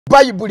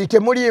Bible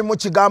temuli mu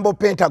kigambo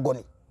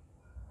Pentagon.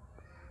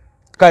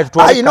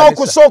 Ayina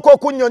okusooka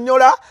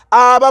okunnyonnyola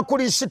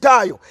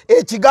abakristaayo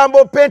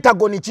ekigambo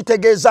Pentagon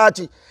kitegeeza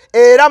ki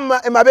era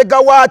emabega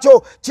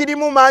waakyo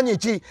kirimu maanyi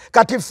ki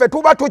kati ffe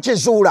tuba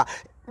tukizuula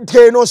nti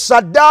eno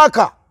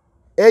Sisadaaka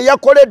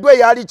eyakoleddwa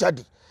eya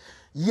Richard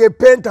ye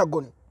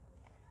Pentagon.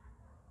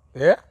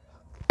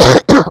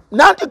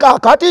 Nanti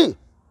kakati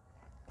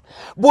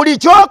buli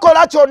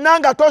kyokola kyonna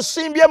nga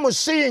tosimbye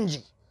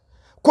musingi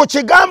ku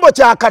kigambo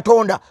kya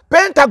Katonda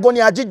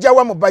Pentagon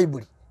agijjawa mu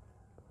Bible.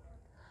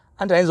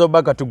 Anta ayinza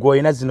obaka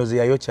tugoyina zino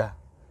zeyayokya.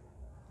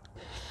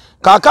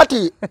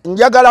 Kakati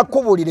njagala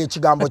kubuulira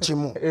ekigambo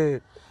kimu.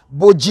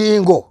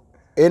 Bugingo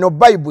eno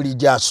Bible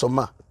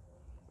gyasoma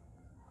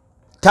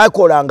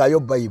takolangayo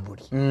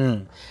Bible.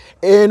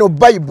 Eno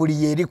Bible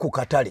yeri ku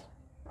katale.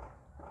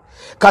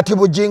 Kati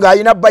Bugingo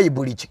ayina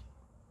Bible ki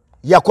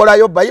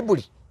yakolayo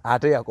Bible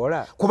ate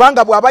yakola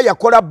kubanga bwaba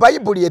yakola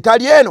Bible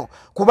etali eno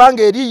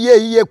kubanga eri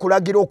ye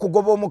kulagira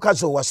okugoba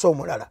omukazi owasa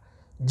omulala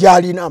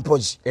gyalina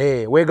mpozi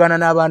wegana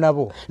n'abaana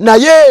bo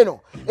naye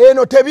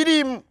eno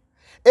tebirimu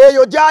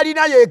eyo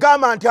gyalina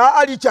yegamba nti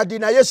Richard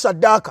naye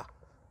Sisadaaka.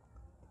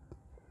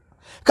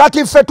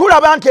 Kati ffe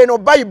tulaba nti eno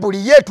Bible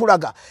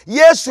yetulaga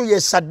Yesu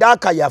ye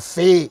Sisadaaka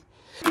yaffe.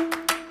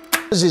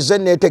 Zize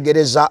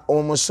netegereza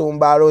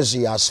omusumba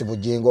Aleese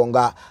Bugingo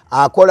nga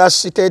akola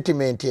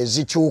statement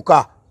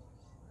ezikyuka.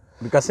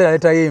 Bikasera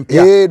leta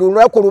yempya.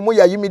 Lunaku lumu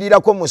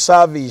yayimirirako mu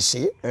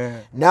service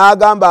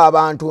n'agamba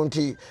abantu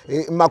nti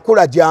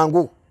makula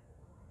jangu.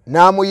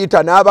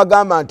 N'amuyita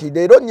n'abagamba nti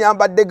leero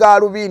nnyambadde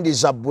gaalubindi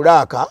za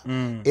bbulaaka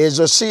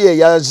ezo si ye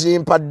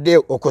yazimpadde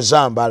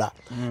okuzambala.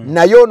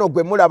 Naye ono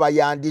gwe mulaba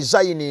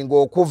yandizayininga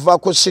okuva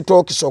ku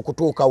sitookisi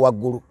okutuuka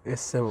waggulu.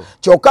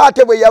 Kyokka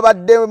ate bwe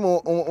yabadde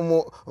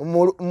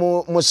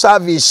mu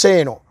service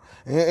eno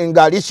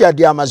nga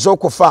Richard amaze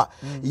okufa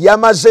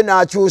yamaze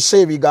n'akyusa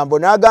ebigambo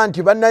n'agamba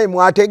nti bannaye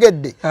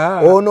mwategedde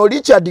ono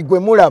Richard gwe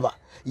mulaba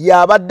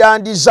yabadde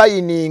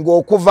andizayininga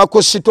okuva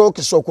ku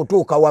sitookisi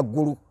okutuuka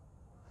waggulu.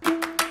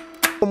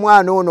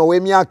 Omwana ono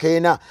w'emyaka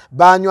 4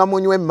 banywa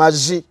munywe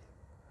mazzi.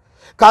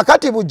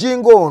 Kakati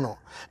Bugingo ono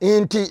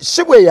nti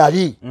si bwe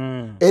yali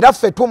era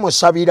ffe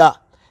tumusabira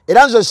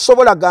era nze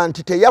sisobolaga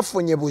nti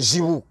teyafunye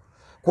buzibu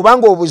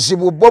kubanga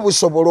obuzibu bwo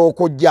busobola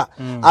okujja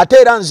ate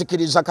era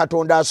nzikiriza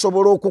Katonda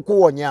asobola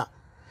okukuwonya.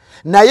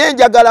 Naye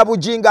njagala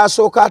Bugingo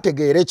asooka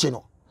ategeere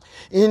kino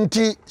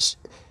nti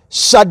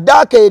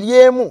Sisadaaka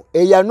eryemu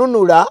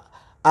eyanunula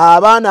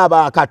abaana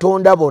ba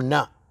Katonda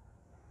bonna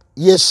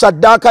ye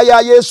Sisadaaka ya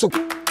Yesu.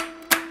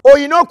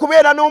 Oyina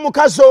okubeera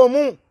n'omukazi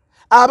omu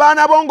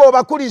abaana bo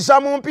ng'obakuliza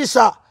mu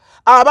mpisa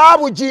aba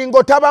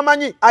Bugingo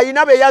tabamanyi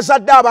ayina be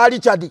yazadde aba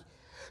Richard.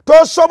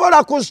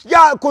 Tosobola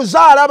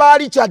kuzaala ba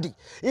Richard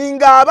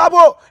nga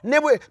ababo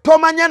nebwe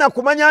tomanya na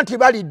kumanya nti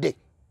balidde.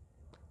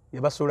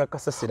 Yabasula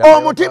kasasira.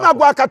 Omutima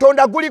gwa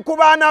Katonda guli ku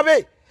baana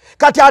be.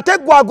 Kati ate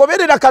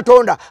gwagoberera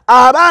Katonda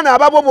abaana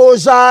ababo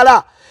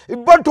b'ozaala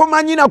bo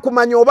tomanyi na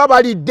kumanya oba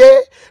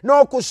balidde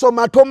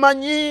n'okusoma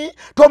tomanyi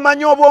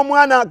oba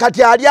omwana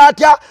kati ali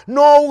atya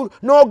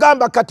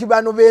n'ogamba kati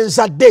bano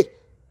benzadde.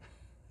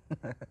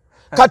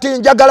 Kati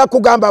njagala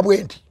kugamba bwe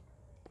nti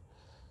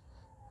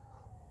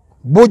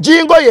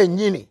Bugingo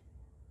yennyini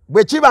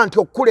bwe kiba nti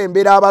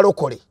okukulembera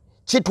abalokole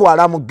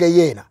kitwala mu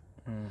geyeena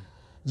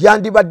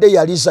yandibadde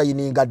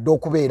yalizayininga dde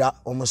okubeera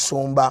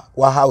omusumba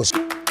wa house.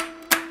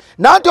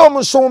 Nanti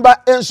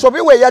omusumba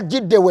ensobi we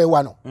yajjidde we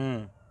wano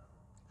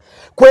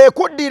kwe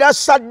kuddira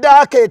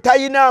Sisadaaka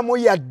etayinaamu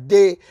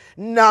yadde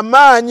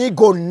n'amaanyi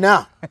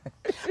gonna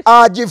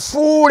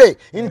agifuule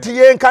nti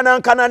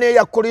yenkanankana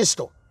n'eya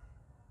Kristo.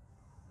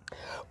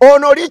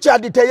 Ono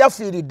Richard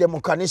teyafiiridde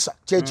mu kanisa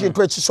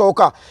kyekintu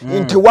ekisooka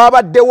nti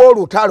wabaddewo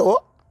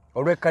olutalo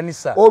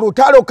olw'ekkanisa.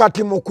 Olutalo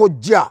kati mu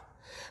kujja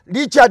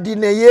Richard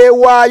ne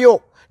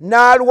yeewaayo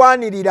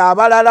n'alwanirira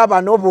abalala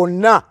bano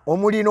bonna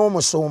omuli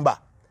n'omusumba.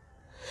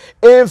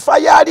 Enfa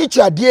ya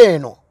Richard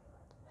eno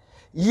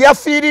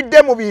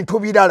yafiiridde mu bintu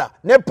birala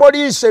ne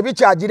poliisi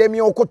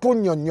ebikyagiremye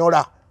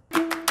okutunnyonnyola.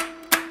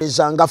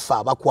 Ezanga ffe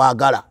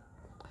abakwagala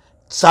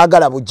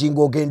saagala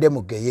Bugingo ogende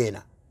mu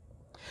geyeena.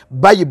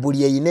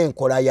 Bayibuli eyina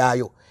enkola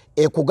yaayo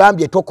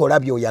ekugambye tokola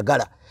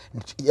by'oyagala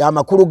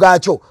amakulu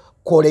gaakyo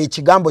kola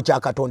ekigambo kya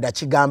Katonda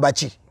kigamba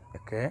ki.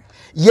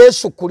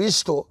 Yesu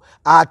Kristo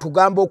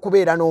atugamba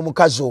okubeera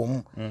n'omukazi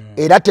omu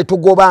era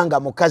tetugobanga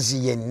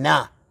mukazi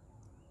yenna.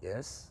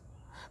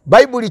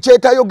 Bayibuli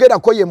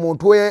kyetayogerako ye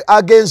muntu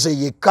agenze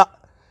yekka.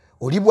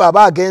 Oli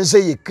bw'aba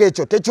agenze yekka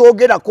ekyo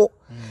tekyogerako.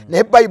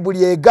 Naye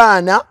Bayibuli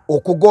egaana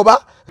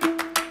okugoba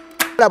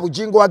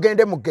Bugingo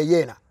agende mu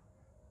geyeena.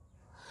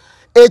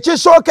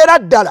 Ekisookera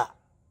ddala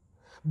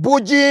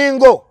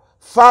Bugingo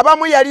ffe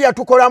abamu yali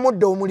yatukola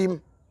mudde omulimu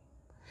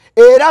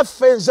era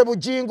ffe nze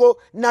Bugingo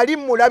nali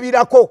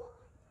mulabirako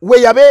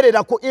we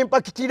yabeerera ku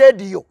Impact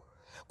Radio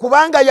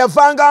kubanga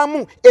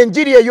yavangamu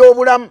enjiri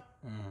ey'obulamu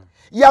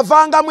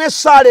yavangamu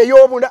essaala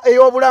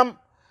ey'obulamu.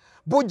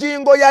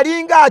 Bugingo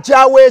yalinga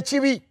akyawa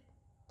ekibi.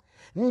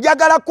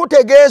 Njagala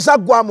kutegeeza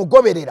gwa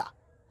mugoberera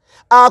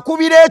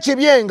akubira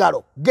ekibi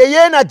engalo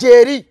geyeena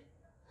gyeri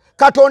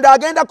Katonda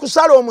agenda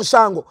kusala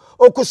omusango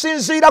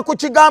okusinziira ku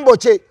kigambo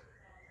kye.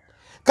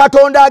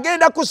 Katonda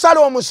agenda kusala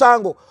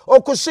omusango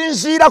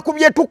okusinziira ku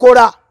bye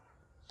tukola.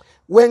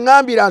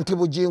 Wengambira nti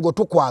Bugingo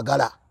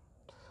tukwagala.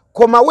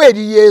 Komawo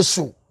eri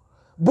Yesu.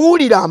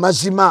 Buulira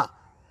amazima.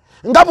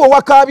 Nga bwe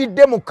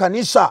wakaabidde mu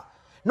Kanisa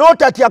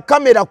n'otatya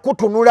kamera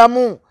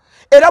kutunulamu.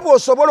 Era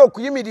bw'osobola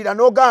okuyimirira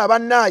n'ogamba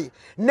bannaaye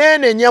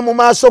neenenya mu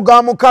maaso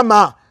ga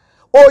Mukama.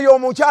 Oyo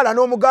omukyala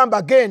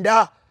n'omugamba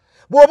genda.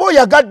 Bw'oba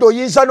oyagadde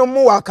oyinza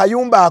n'omuwa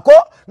akayumba ako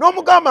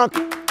n'omugamba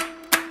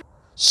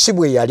si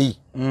bwe yali.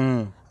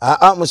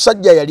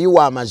 Musajja yali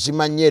wa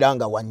mazima nnyo era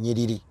nga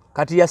wannyiriri.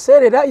 Kati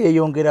yaseerera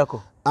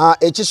yeeyongerako.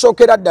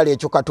 Ekisookera ddala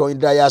ekyo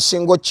Katonda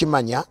yasinga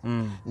okimanya,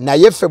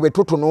 naye ffe bwe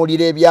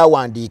tutunuulira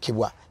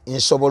ebyawandiikibwa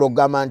nsobola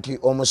okugamba nti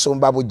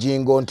omusumba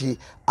Bugingo nti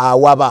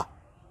awaba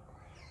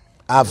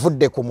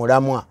avudde ku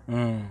mulamwa.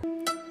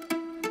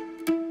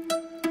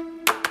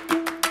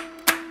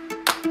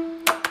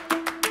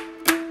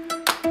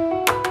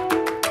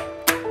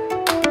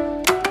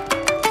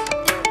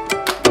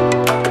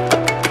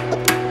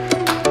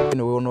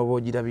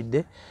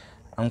 Ogirabidde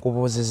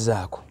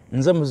ankubuuzizzaako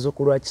nze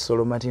muzzukulu wa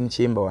Kisolo Martin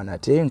Kimba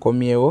wanate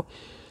nkomyewo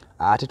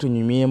ate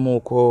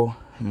tunyumyemuuko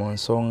mu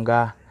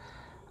nsonga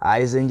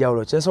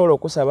ez'enjawulo. Kyensobola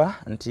okusaba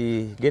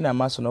nti genda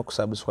amaaso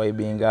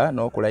n'okusubscribinga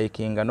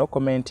n'okulayikinga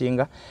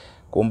n'okomentinga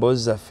ku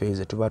mboozi zaffe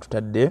ze tuba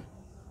tutadde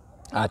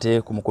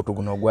ate ku mukutu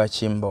guno ogwa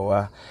Kimba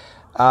wa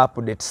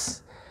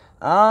updates.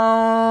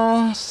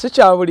 Si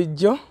kya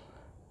bulijjo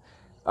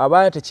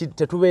aba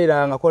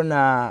tetubeerangako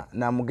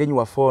na mugenyi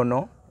waffe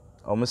ono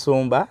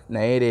omusumba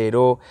naye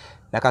leero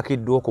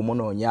nakakiddwa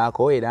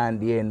okumunoonyaako era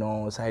ndi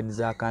eno side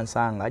za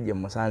Kansanga gye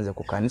musanze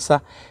ku Kanisa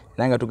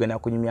nange tugenda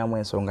kunyumyamu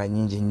ensonga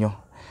nnyingi nnyo.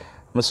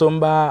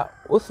 Musumba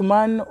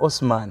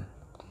Osman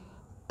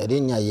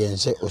erinnya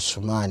yenze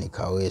Osman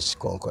Kawesi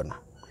Konkona.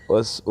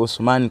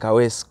 Osman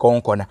Kawesi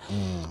Konkona.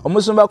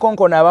 Omusumba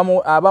Konkona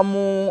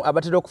abamu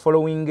abatera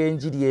okufollowinga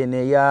enjiri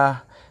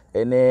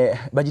ene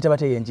bagita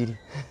bate enjiri.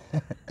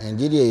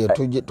 Enjiri eyo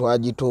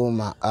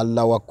twagituuma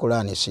Allah wa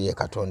Qur'ani si ye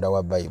Katonda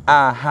wa Bible.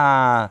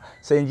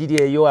 So enjiri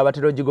eyo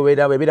abatera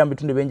ogigobera ebira mu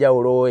bitundu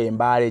by'enjawulo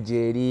Embaale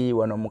gyeri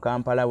wano mu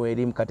Kampala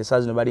weeri mu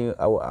Katesazi no bali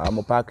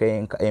mu paaka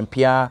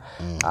empya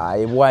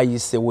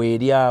ebwayise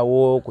weeri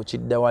awo ku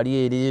Kidda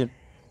wali eri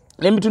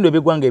n'ebitundu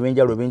eby'eggwanga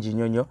eby'enjawulo bingi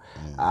nnyo nnyo.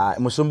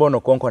 Musumba ono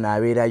Konkona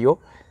abeerayo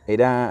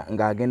era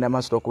ng'agenda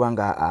maaso okuba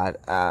nga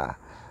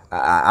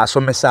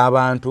asomesa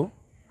abantu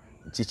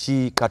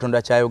kiki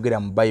Katonda kyayogera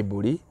mu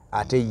Bayibuli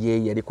ate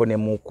ye yaliko ne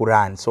mu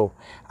Quran, so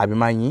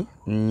abimanyi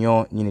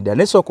nnyo nyini ddala.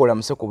 Nesooka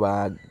olamuse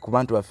ku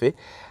bantu baffe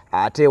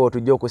ate ewo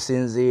tujja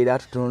okusinziira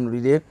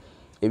tutunulire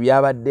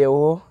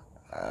ebyabaddewo,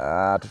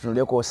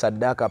 tutunulire ku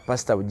Sisadaaka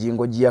Pastor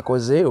Bugingo gye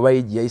yakoze oba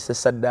ye gye yayise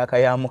Sisadaaka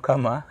ya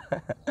Mukama.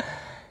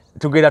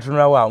 Tugenda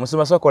tunula waawo.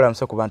 Musumba sooka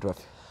olamuse ku bantu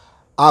baffe.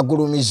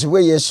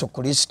 Agulumizibwe Yesu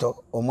Kristo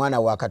omwana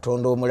wa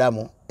Katonda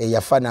omulamu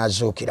eyafa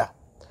n'azuukira.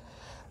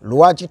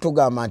 Lwaki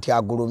tugamba nti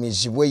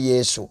agulumizibwe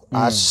Yesu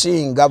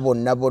asinga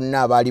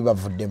bonna abaali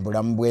bavudde mu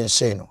bulamu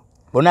bw'ensi eno?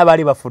 Bonna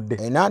abaali bafudde.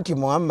 Era nti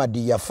Muhammad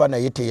yafa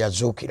naye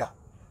teyazuukira.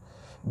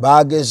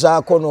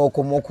 Bagezaako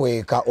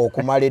n'okumukweka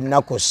okumala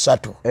ennaku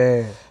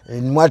 3.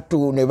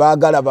 Mwattu ne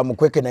baagala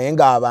bamukweke naye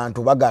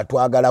ng'abantu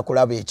bagatwagala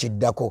kulaba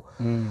ekiddako.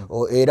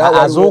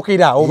 Era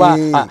azuukira oba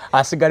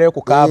asigalayo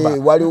ku Kaaba.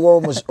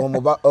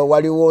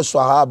 Waliwo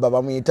sahaba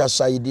bamuyita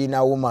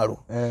Saidina Umaru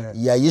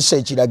yayise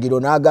ekiragiro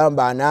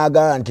n'agamba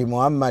anaaga nti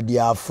Muhammad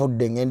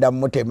afudde ngenda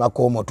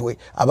mutemako omutwe.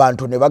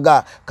 Abantu ne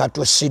baga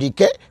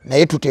katusirike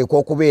naye tuteekwa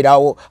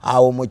okubeerawo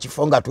awo mu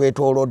kifo nga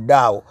twetoolodde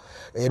awo.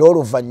 Era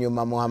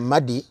oluvannyuma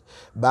Muhammad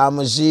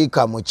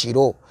bamuziika mu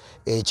kiro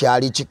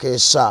ekyali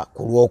kikeesa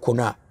ku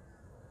Lwokuna.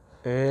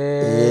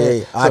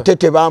 Ate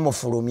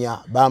tebamufulumya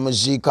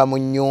bamuziika mu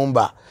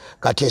nnyumba.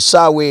 Kati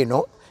essaawa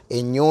eno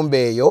ennyumba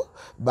eyo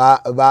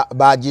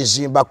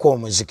bagizimbako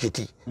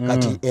omuzikiti.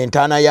 Kati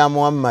entaana ya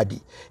Muhammad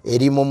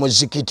eri mu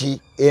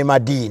muzikiti e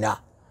Madiina.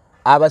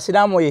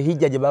 Abasiraamu ye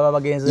hijja gye baba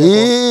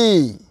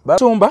bagenzeeko.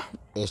 Basumba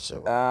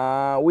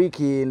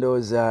wiiki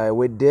ndowooza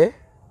ewedde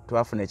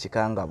twafuna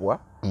ekikangabwa.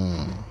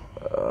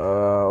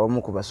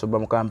 Omu ku basumba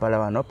mu Kampala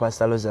wano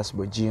Pastor Aleese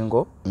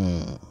Bugingo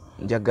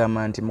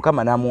njagamba nti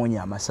Mukama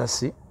n'amuwonya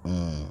amasasi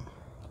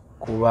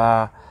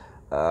kuba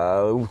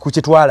ku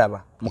kye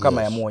twalaba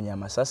Mukama yamuwonya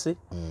amasasi.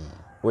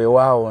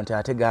 Weewaawo nti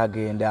ate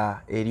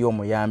gagenda eri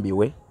omuyambi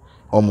we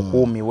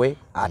omukuumi we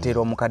ate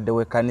era omukadde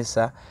we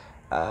Kanisa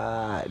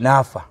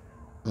n'afa.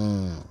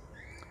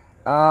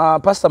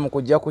 Pastor mu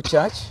kujja ku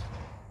church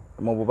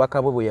mu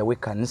bubaka bwe yawe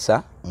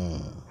Kanisa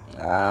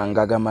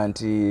ngagamba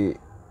nti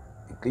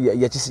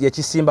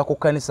yakisimba ku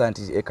Kanisa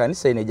nti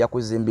ekanisa eno ejja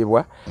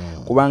kuzimbibwa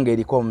kubanga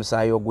eriko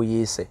omusaayi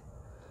oguyiise.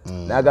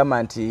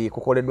 N'agamba nti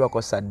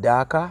kukoleddwako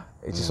Sisadaaka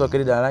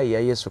ekisookera ddala ya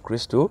Yesu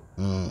Kristo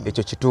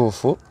ekyo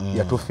kituufu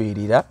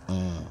yatufiirira.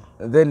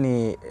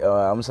 Then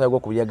omusaayi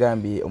gw'okubiri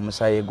yagambye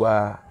omusaayi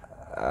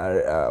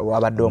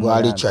wabadde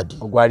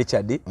ogwa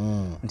Richard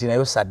nti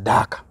nayo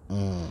Sisadaaka.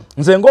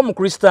 Nze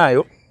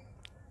ng'omukristaayo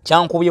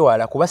kyankubye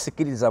wala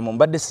kubasikiriza mu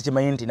mbadde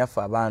sikimanyi nti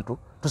naffe abantu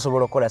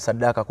tusobola okukola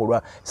saddaaka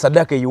kulwa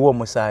saddaaka eyiwa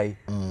omusaayi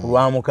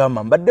kulwa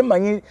Mukama mbadde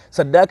manyi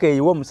saddaaka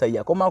eyiwa omusaayi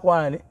yakoma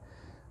kwane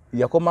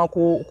yakoma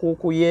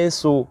ku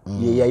Yesu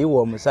ye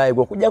yayiwa omusaayi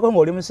gwe okujjako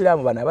ng'oli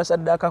musiraamu bano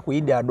abasaddaaka ku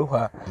Idi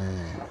Aduha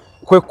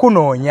kwe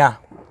kunoonya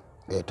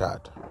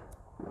taata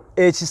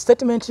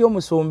statement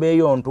y'omusumba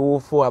eyo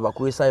ntuufu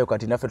abakristaayo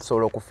kati naffe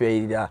tusobola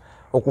okufeerera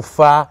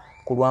okufa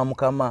kulwa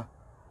Mukama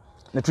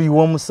ne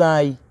tuyiwa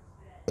omusaayi.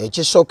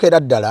 Ekisookera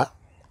ddala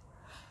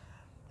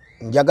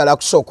njagala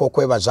kusooka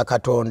okwebaza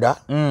Katonda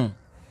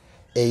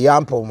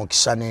eyampa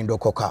omukisa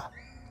n'endokoka.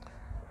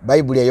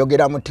 Bayibuli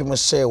eyogera mu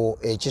Timoseewo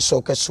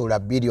ekisooka essula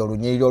 2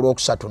 olunyiriri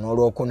olwokusatu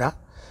n'olwokuna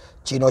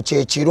kino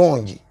kye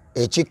kirungi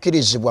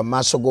ekikkirizibwa mu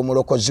maaso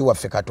g'omulokozi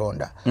waffe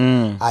Katonda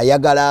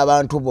ayagala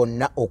abantu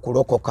bonna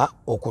okulokoka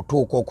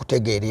okutuuka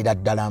okutegeerera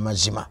ddala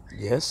amazima.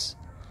 Yes.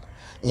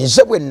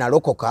 Nze bwe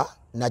nalokoka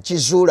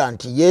nakizuula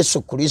nti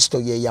Yesu Kristo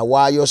ye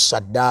yawaayo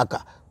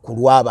saddaaka ku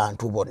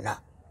lw'abantu bonna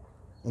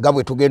nga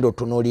bwe tugenda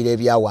otunuulira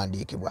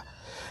ebyawandiikibwa.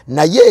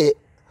 Naye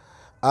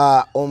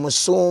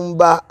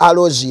omusumba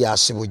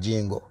Alozias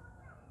Bugingo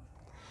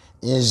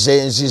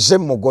nze nzize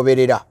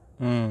mugoberera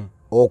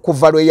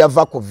okuva lwe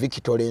yava ku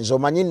Victory. Nze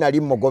omanyi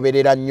nali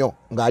mugoberera nnyo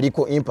ng'ali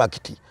ku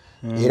Impact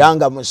era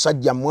nga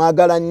musajja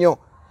mwagala nnyo.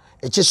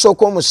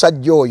 Ekisooka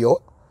omusajja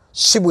oyo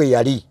si bwe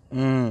yali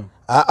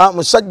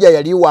musajja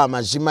yali wa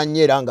mazima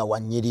nnyo era nga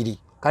wannyiriri.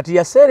 Kati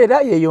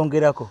yaseerera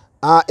yeeyongerako.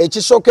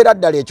 Ekisookera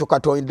ddala ekyo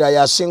Katonda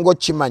yasinga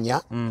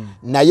okimanya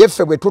naye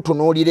ffe bwe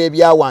tutunuulira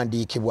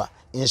ebyawandiikibwa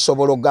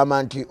nsobola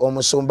okugamba nti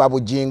omusumba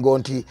Bugingo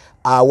nti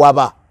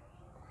awaba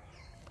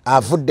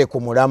avudde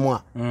ku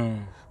mulamwa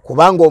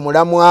kubanga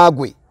omulamwa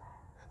gwe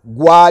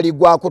gwali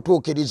gwa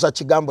kutuukiriza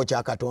kigambo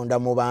kya Katonda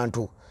mu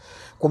bantu.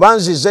 Kuba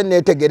nzize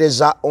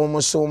neetegereza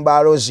omusumba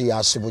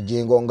Alozias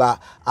Bugingo nga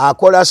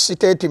akola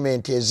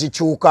statement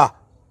ezikyuka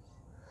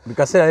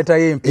bikaseera leta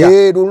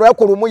yempya.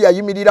 Lunaku lumu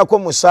yayimirirako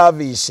mu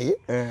service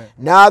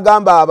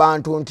n'agamba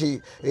abantu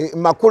nti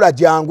makula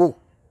jangu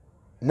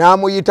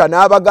n'amuyita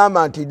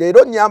n'abagamba nti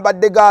leero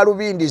nnyambadde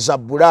gaalubindi za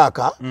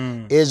bbulaaka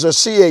ezo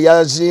si ye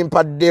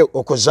yazimpadde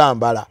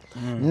okuzambala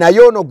naye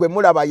ono gwe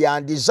mulaba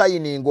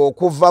yandizayininga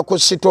okuva ku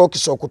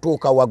sitookisi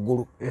okutuuka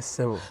waggulu.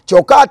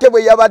 Kyokka ate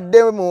bwe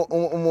yabadde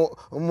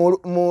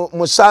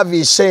mu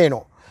service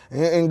eno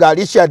nga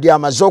Aleese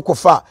amaze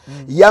okufa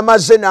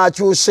yamaze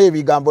n'akyusa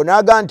ebigambo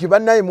n'aga nti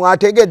bannaye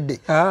mwategedde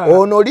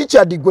ono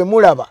Aleese gwe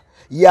mulaba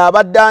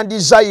yabadde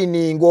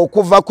andizayininga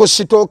okuva ku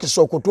sitookisi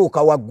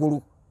okutuuka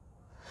waggulu.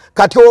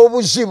 Kati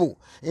obuzibu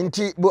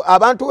nti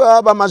abantu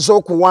baba bamaze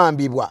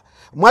okuwambibwa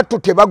mwattu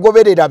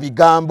tebagoberera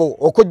bigambo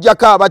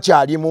okujjako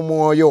abakyali mu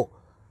mwoyo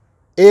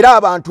era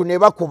abantu ne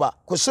bakuba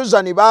ku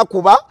Susan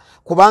bakuba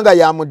kubanga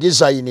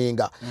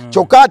yamudizayininga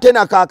kyokka ate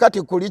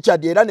nakaakati ku Aleese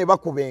era ne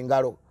bakuba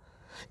engalo.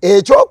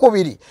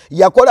 Ekyokubiri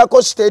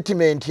yakolako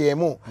statement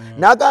emu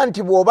naga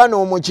nti bw'oba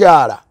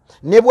n'omukyala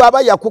ne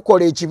bw'aba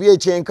yakukola ekibi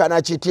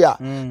ekyenkana kitya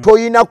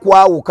toyina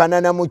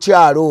kwawukana na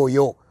mukyala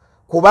oyo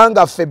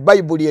kubanga ffe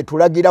Bayibuli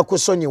etulagira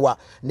kusonyiwa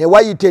ne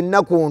wayita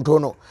ennaku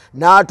ntono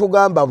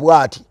n'atugamba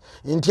bw'ati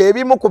nti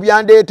ebimu ku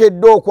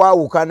byandeetedde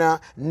okwawukana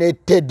ne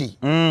Teddy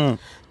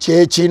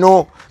kye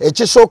kino.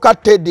 Ekisooka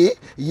Teddy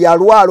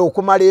yalwala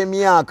okumala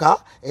emyaka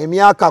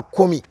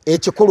 10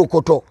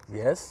 ekikulukuto.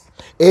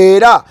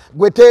 Era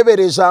gwe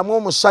teeberezaamu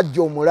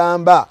omusajja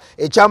omulamba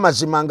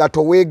ekyamazima nga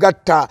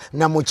toweegatta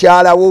na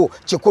mukyala wo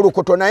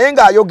kikulukuto naye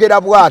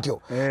ng'ayogera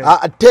bw'atyo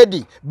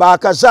Teddy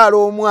baakazaala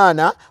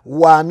omwana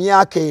wa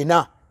myaka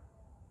 4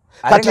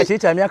 kati kiri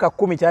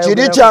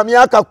kya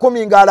myaka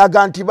 10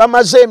 ng'alaga nti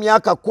bamaze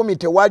emyaka 10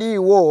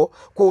 tewaliiwo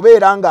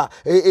kubeera nga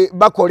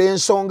bakola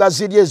ensonga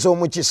ziri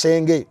ez'omu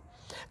kisenge.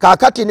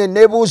 Kaakati ne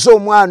neebuuza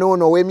omwana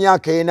ono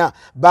ow'emyaka 4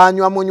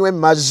 banywa munywe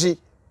mazzi.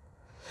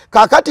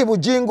 Kaakati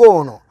Bugingo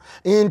ono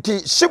nti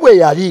si bwe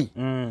yali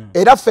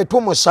era ffe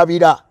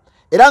tumusabira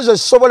era nze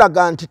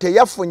sisobolaga nti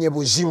teyafunye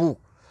buzibu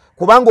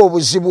kubanga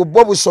obuzibu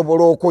bwo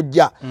busobola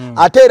okujja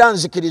ate era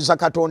nzikiriza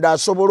Katonda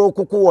asobola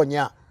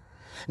okukuwonya.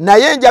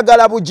 Naye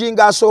njagala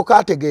Bugingo asooka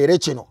ategeere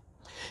kino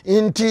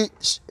nti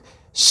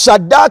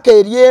saddaaka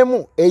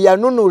eryemu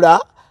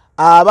eyanunula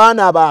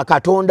abaana ba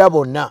Katonda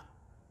bonna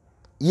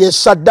ye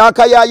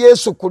saddaaka ya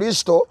Yesu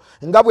Kristo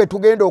nga bwe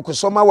tugenda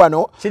okusoma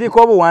wano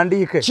kiriko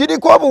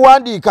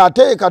obuwandiike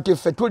ate kati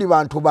ffe tuli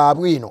bantu ba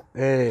bwino.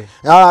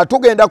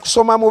 Tugenda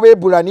kusoma mu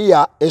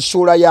Beebulaniya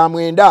essula ya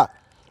 9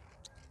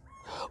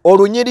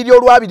 olunyiriri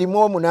olwa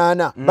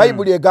 28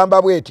 Bayibuli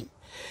egamba bweti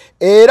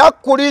era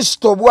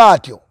Kristo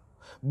bw'atyo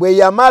bwe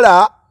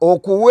yamala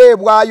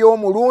okuweebwayo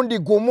omulundi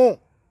gumu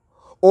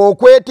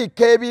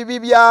okwetikka ebibi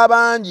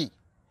by'abangi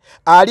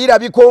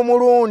alirabika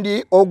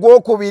omulundi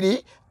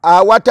ogwokubiri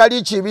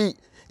awatali kibi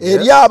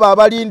eri abo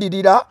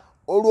abalindirira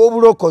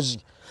olw'obulokozi.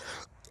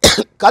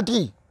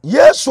 Kati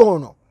Yesu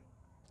ono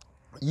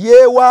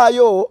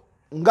yeewaayo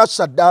nga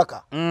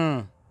saddaaka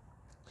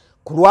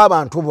ku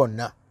lw'abantu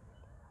bonna.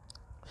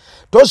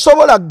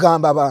 Tosobola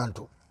kugamba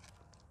bantu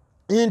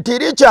nti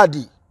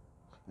Aleese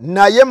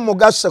naye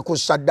mugase ku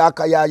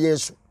saddaaka ya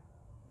Yesu.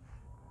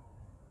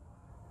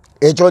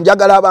 ekyo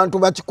njagala abantu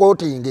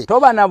bakikootinge.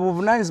 Toba na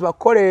buvunanyizibwa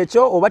kukola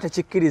ekyo oba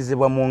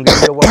tekikkirizibwa mu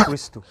ngeri y'obwa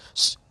Kristo.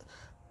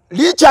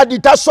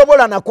 Richard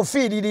tasobola na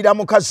kufiiririra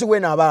mukazi we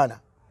n'abaana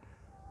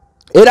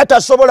era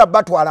tasobola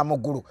batwala mu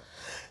ggulu.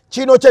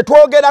 Kino kye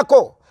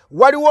twogerako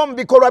waliwo mu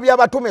bikolwa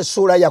by'abatume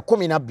essuula ya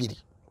 12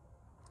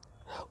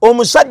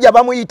 omusajja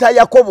bamuyita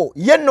Yakobo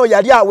yenno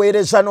yali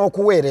aweereza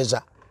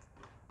n'okuweereza.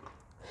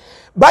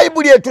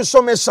 Bayibuli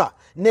etusomesa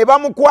ne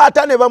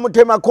bamukwata ne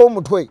bamutemako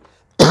omutwe.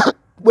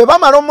 Bwe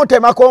bamala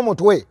omutemako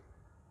omutwe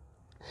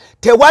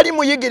tewali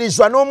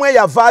muyigirizwa n'omwe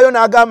yavaayo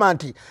n'agamba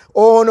nti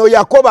ono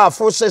Yakobo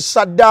afuuse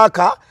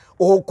Sisadaaka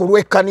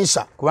okulwe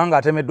Kanisa kubanga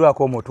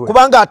atemeddwako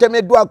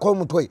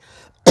omutwe.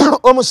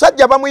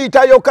 Omusajja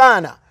bamuyita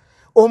Yokaana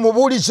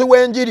omubuulizi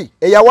w'enjiri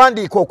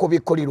eyawandiika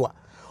okubikkulirwa.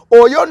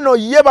 Oyo nno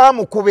ye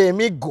baamukuba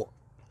emiggo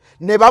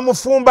ne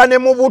bamufumba ne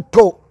mu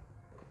butto.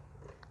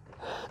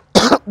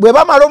 Bwe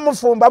bamala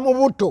omufumba mu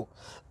butto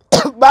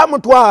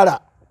baamutwala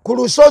ku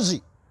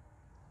lusozi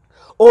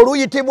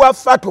oluyitibwa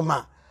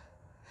Fatuma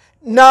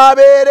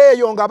n'abeera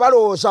eyo nga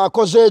balowooza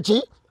akoze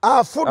eki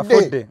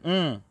afudde.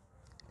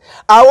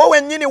 Awo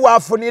wennyini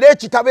waafunira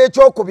ekitabo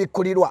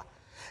eky'okubikkulirwa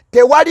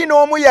tewali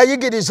n'omu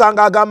yayigiriza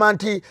ng'agamba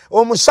nti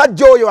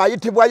omusajja oyo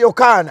ayitibwa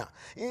Yokaana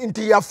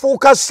nti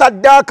yafuuka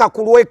Sisadaaka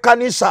ku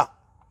lw'ekkanisa.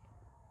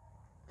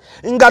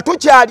 Nga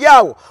tukyali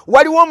awo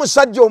waliwo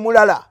omusajja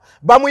omulala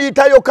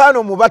bamuyita Yokaana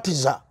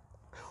omubatiza.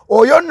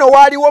 Oyo nno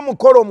waaliwo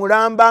mukolo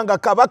mulamba nga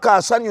kabaka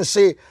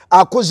asanyuse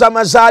akuza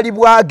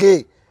mazaalibwa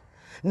ge.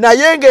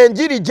 Naye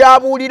ng'enjiri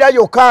gy'abuulira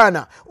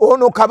Yokaana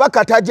ono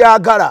kabaka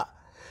tajagala.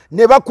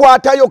 Ne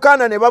bakwata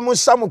Yokaana ne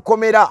bamussa mu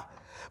kkomera.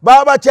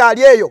 Baba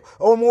bakyali eyo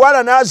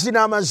omuwala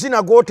n'azina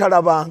amazina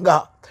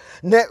g'otalabanga.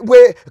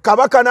 Bwe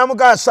kabaka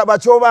n'amugaasaba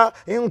kyoba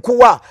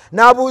nkuwa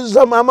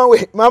n'abuuza maama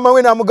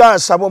we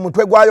n'amugaasaba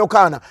omutwe gwa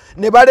Yokaana.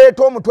 Ne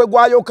baleeta omutwe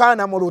gwa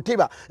Yokaana mu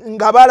lutiba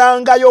nga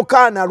balanga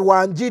Yokaana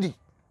lwa njiri.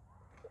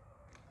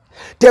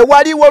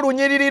 Tewaliwo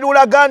lunyiriri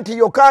lulaga nti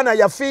Yokaana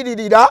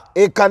yafiiririra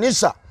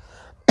ekkanisa.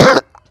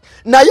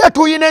 Naye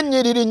tuyina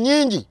ennyiriri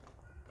nnyingi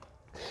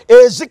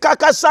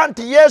ezikakasa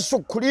nti Yesu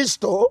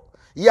Kristo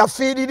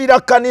yafiiririra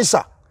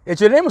Kanisa.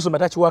 Ekyo naye musumba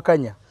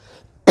takiwakanya.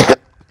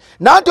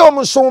 Nanti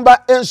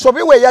omusumba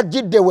ensobi we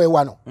yajjidde we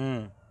wano.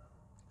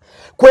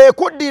 Kwe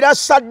kuddira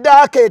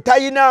Sisadaaka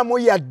etayinaamu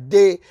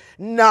yadde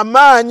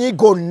n'amaanyi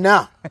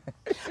gonna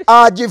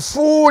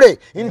agifuule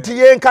nti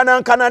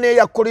yenkanankana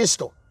n'eya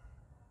Kristo.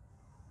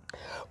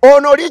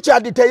 Ono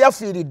Richard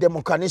teyafiiridde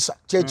mu Kanisa.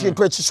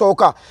 Kyekintu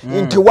ekisooka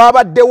nti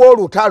waabaddewo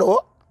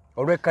olutalo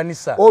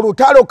olw'ekkanisa.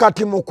 Olutalo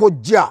kati mu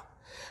kujja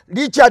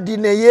Richard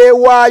ne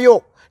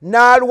yeewaayo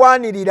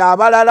n'alwanirira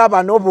abalala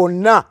bano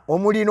bonna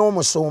omuli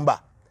n'omusumba.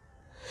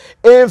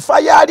 Enfa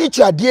ya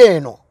Richard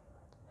eno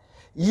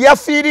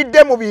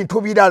yafiiridde mu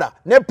bintu birala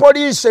ne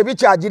poliisi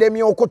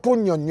ebikyagiremye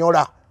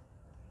okutunnyonnyola.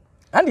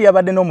 Andi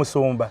yabadde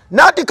n'omusumba.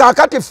 Nati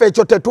kaakati ffe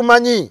ekyo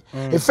tetumanyi.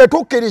 Ffe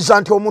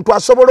tukkiriza nti omuntu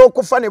asobola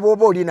okufa ne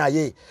bw'oba oli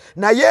naye.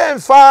 Naye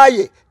enfa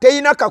ye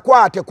teyina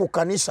kakwate ku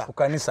Kanisa.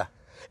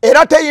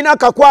 Era teyina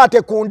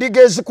kakwate ku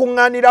ndiga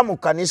ezikuŋŋaanira mu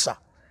Kanisa.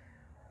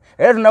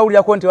 Era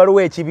tunawulirako nti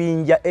waliwo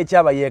ekibinja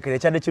ekyabayeekera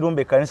ekyadde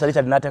kirumba ekkanisa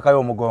Richard n'ateekayo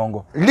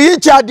omugongo.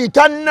 Richard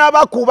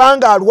tannaba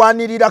kubanga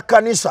alwanirira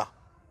Kanisa.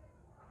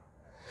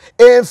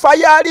 Enfa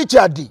ya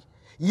Richard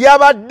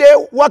yabadde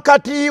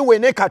wakati we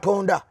ne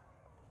Katonda.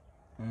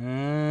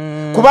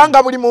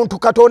 Kubanga buli muntu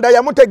Katonda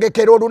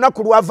yamutegekera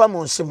olunaku lwava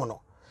mu nsi muno.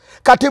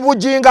 Kati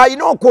Bugingo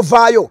alina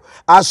okuvaayo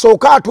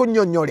asooka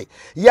atunnyonnyole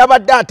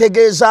yabadde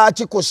ategeeza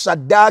ki ku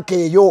Sisadaaka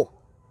eyo.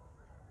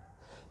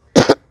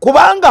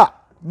 Kubanga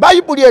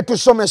Bayibuli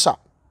etusomesa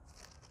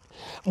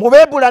mu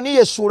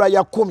Beebulaniya essuula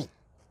ya 10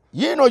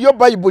 yino yo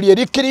Bayibuli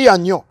erikkiriya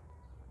nnyo.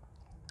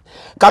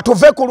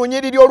 Katuve ku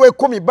lunyiriri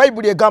olw'e10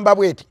 Bayibuli egamba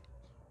bweti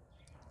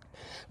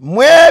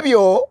mu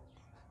ebyo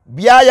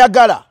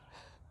byayagala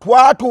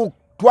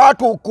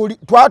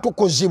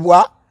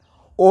twatukuzibwa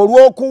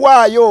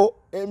olw'okuwaayo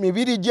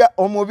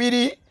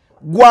omubiri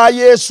gwa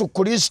Yesu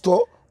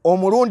Kristo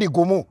omulundi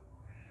gumu.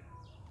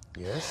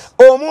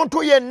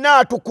 Omuntu yenna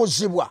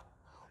atukuzibwa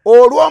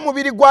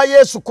olw'omubiri gwa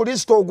Yesu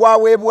Kristo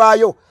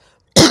ogwaweebwayo.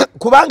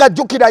 Kubanga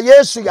jjukira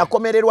Yesu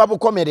yakomererwa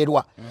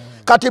bukomererwa.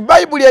 Kati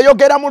Bayibuli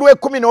eyogera mu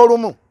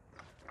lw'e11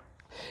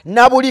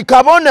 na buli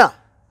kabona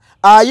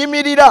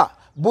ayimirira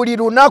buli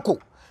lunaku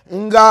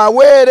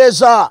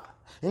ng'aweereza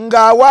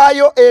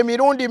ng'awaayo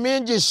emirundi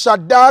mingi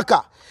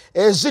Sisadaaka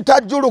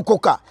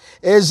ezitajjulukuka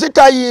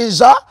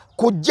ezitayiiza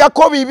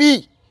kuggyako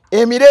bibi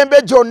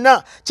emirembe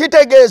gyonna.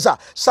 Kitegeeza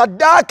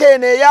Sisadaaka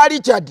eno eya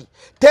Richard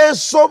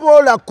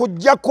tesobola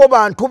kuggyako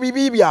bantu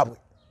bibi byabwe.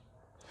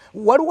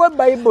 Waliwo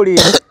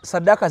Bayibuli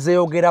Sisadaaka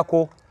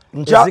zeeyogerako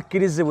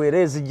ezikkirizibwa era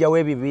ezijjawo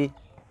ebibi.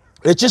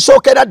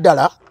 Ekisookera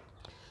ddala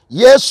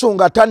Yesu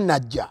nga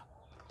tannajja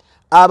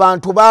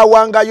abantu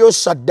baawangayo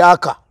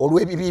Sisadaaka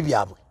olw'ebibi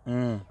byabwe.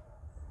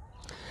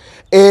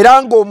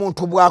 Era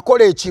ng'omuntu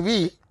bw'akola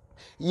ekibi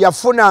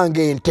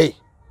yafunanga ente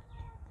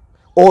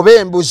oba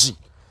embuzi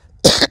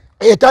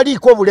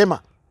etaliiko bulema.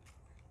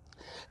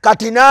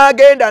 Kati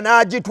n'agenda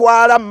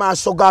n'agitwala mu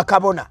maaso ga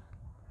kabona.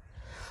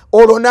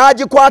 olwo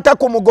n'agikwata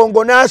ku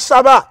mugongo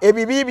n'asaba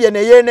ebibi bye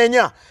ne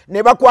yeenenya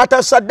ne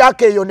bakwata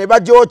Sadaaka eyo ne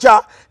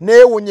bagyokya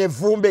neewunya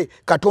evvumbe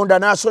Katonda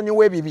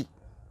n'asonyiwa ebibi.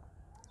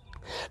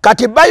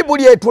 Kati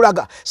Bayibuli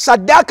etulaga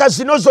Sadaaka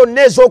zino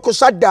zonna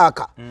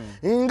ez'okusaddaaka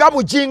nga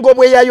Bugingo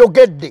bwe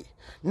yayogedde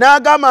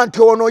n'agamba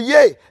nti ono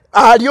ye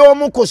ali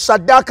omu ku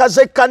Sadaaka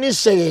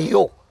z'ekkanisa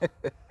eyo.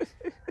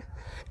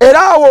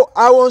 Era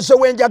awo nze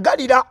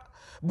wenjagalira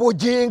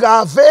Bugingo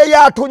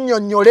aveeyo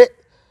atunnyonnyole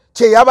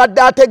kye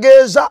yabadde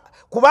ategeeza,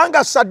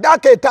 kubanga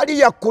Sadaaka etali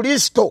ya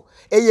Kristo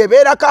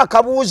eyebeerako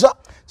akabuuza.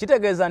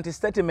 Kitegeeza nti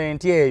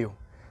statement eyo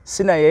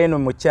sinaye eno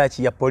mu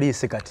kyaki ya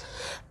poliisi kati.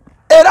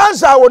 Era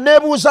nze awo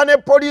neebuuza ne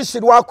poliisi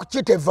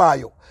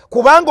lwakitevaayo,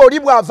 kubanga oli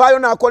bw'avaayo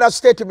n'akola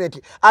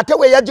statement ate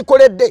we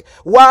yagikoledde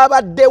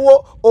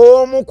waabaddewo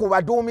omu ku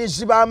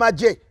baduumizi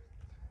b'amagye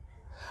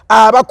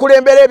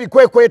abakulembera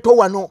ebikwekweto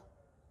wano.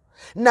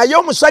 Naye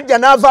omusajja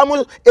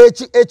n'avaamu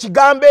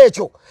ekigambo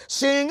ekyo,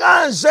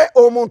 singa nze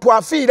omuntu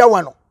afiira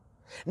wano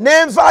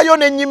nenvaayo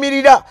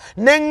nenyimirira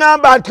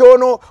neŋŋamba nti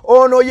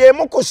ono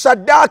y'emu ku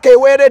Sadaaka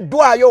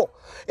eweereddwayo,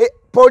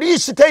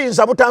 poliisi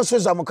teyinza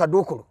butansuuza mu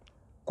kaduukulu.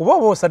 Kuba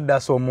oba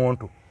osaddaasa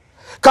omuntu.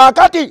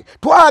 Kaakati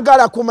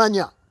twagala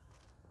kumanya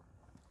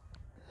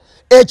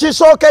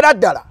ekisookera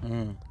ddala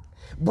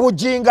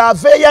Bugingo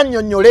aveeyo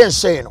annyonnyole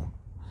ensi eno.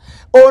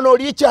 Ono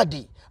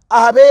Richard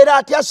abeera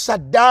atya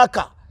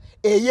Sadaaka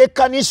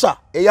ey'ekkanisa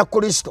eya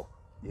Kristo.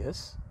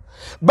 Yes.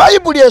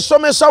 Bayibuli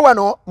esomesa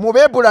wano mu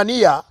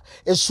Beebulaniya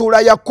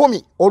essuula ya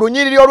 10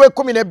 olunyiriri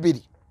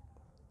olw'12.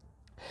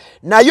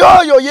 Naye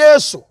oyo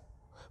Yesu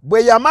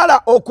bwe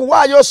yamala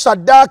okuwaayo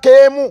Sadaaka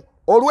emu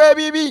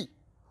olw'ebibi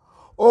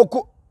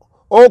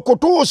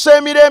okutuusa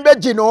emirembe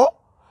gino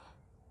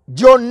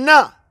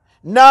gyonna,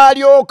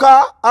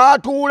 n'alyoka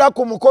atuula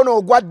ku mukono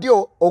ogwa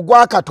ddyo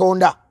ogwa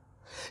Katonda.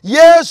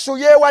 Yesu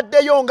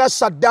yeewaddeyo nga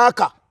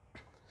Sadaaka.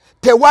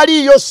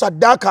 Tewaliyo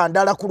Sadaaka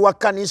ndala ku lwa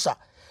Kanisa.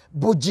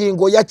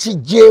 Bugingo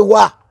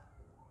yakijjeewa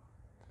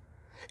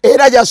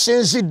era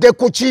yasinzidde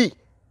ku ki?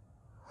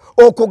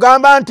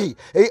 Okugamba nti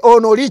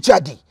ono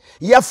Richard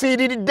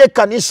yafiiriridde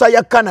Kanisa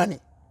ya Kanani.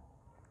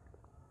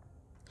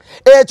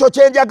 Ekyo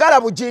kye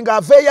njagala Bugingo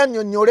aveeyo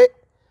annyonnyole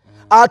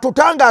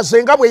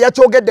atutangaaze nga bwe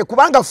yakyogedde,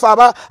 kubanga ffe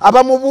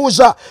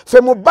abamubuuza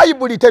ffe mu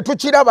Bayibuli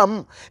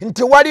tetukirabamu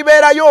nti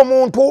walibeerayo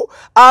omuntu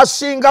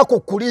asinga ku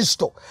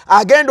Kristo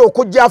agenda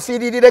okujja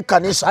afiiririra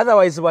ekkanisa.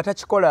 Otherwise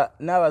bwatakikola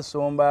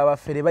n'abasumba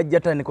abafere bajja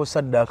tandika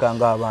Sadaaka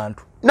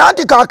ng'abantu.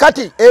 Nanti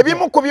kaakati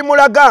ebimu ku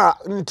bimulaga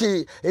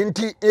nti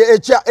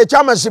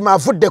ekyamazima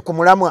avudde ku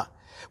mulamwa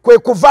kwe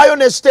kuvaayo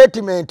ne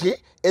statement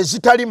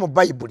ezitali mu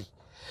Bayibuli.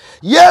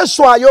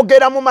 Yesu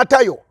ayogera mu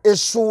Matayo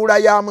essuula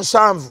ya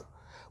 7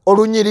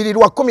 olunyiriri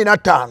lwa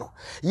 15.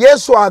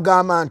 Yesu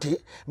agamba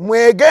nti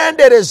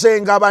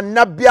mwegenderezenga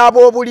bannabbi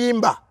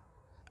ab'obulimba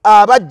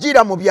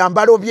abajjira mu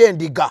byambalo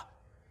by'endiga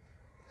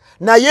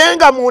naye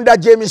nga munda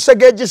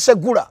gy'emisege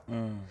egisegula,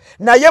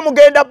 naye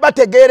mugenda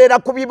bategeerera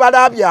ku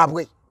bibala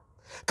byabwe.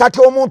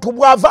 Kati omuntu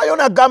bw'avaayo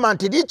n'agamba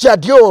nti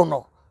Richard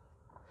ono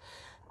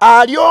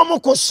ali omu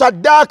ku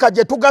Sadaaka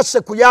gye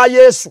tugasse ku ya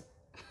Yesu,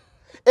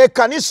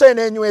 ekkanisa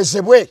eno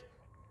enywezebwe.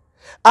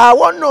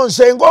 Awo nno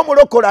nze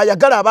ng'omulokole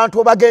ayagala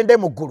abantu bagende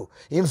mu ggulu,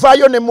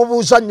 nvaayo ne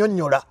mubuuza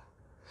nnyonnyola.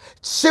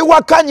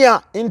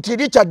 Siwakanya nti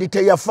Richard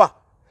teyafa,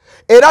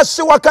 era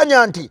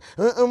siwakanya nti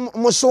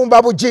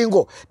musumba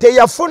Bugingo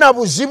teyafuna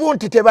buzibu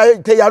nti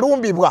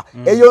teyalumbibwa.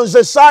 Eyo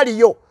nze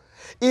saaliyo.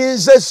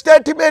 Nze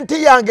statement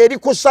yange eri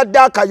ku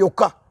Sadaaka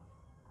yokka.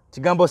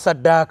 Kigambo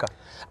Sadaaka.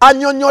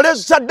 Annyonnyole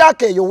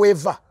Sadaaka eyo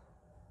weeva.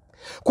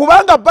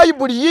 Kubanga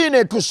Bayibuli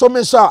yiine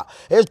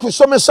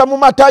tusomesa mu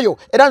Matayo,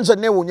 era nze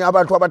neewuunya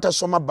abantu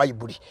abatasoma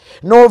Bayibuli.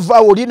 Nova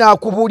oli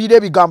n'akubuulira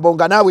ebigambo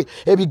nga naawe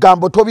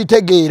ebigambo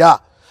tobitegeera.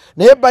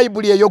 Naye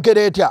Bayibuli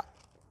eyogera etya?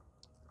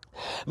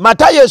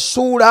 Matayo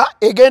essuula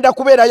egenda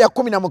kubeera ya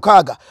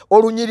 16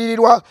 olunyiriri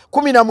lwa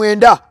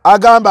 19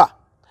 agamba,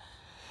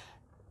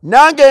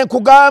 nange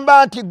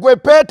nkugamba nti gwe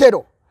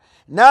Peetero,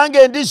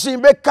 nange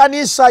ndizimba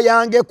ekkanisa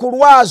yange ku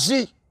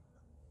lwazi,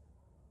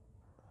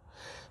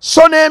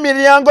 so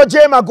n'emiryango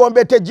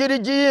gy'emagombe tegiri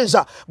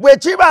giyinza. Bwe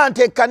kiba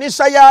nti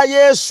ekkanisa ya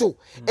Yesu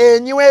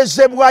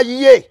enywezebwa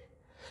ye,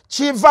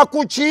 kiva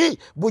ku ki?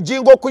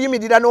 Bugingo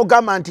okuyimirira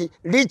n'ogamba nti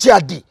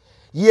Richard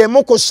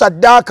y'emu ku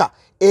Sadaaka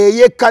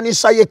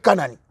ey'ekkanisa y'e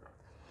Kanani.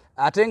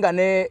 Ate nga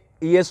ne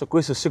Yesu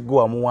Kristo si gwe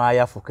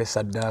wamuwaayo afuuke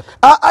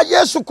Sadaaka.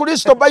 Yesu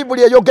Kristo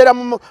Bayibuli eyogera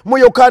mu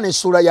Yokaana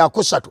essuula ya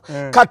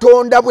 3.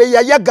 Katonda bwe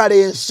yayagala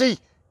ensi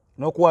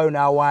n'okuwaayo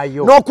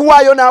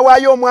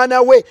n'awaayo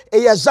omwana we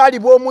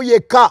eyazaalibwa omu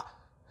yekka,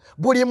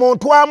 buli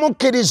muntu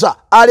amukkiriza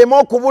aleme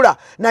okubula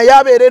naye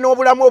abeere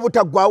n'obulamu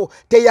obutaggwaawo.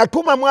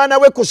 Teyatuma mwana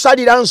we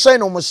kusalira nsi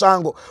eno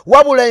musango,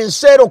 wabula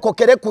ensi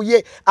erokokere ku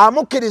ye.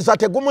 Amukkiriza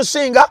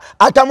tegumusinga,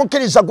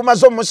 atamukkiriza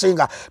gumaze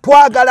omusinga.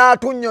 Twagala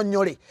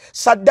atunnyonnyole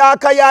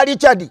Sadaaka ya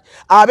Richard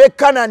ab'e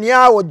Kanani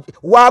awo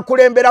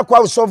waakulembera ku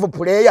House of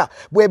Prayer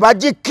bwe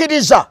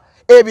bagikkiriza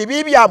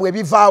ebibi byabwe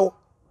bivaawo.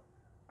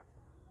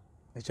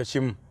 Ekyo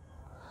kimu.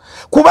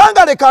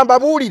 Kubanga leka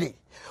mbabuulire,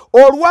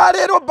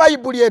 olwaleero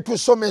bayibuli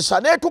etusomesa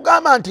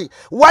netugamba nti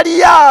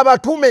waliyo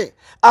abatume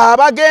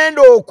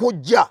abagenda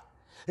okujja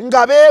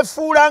nga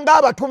beefuula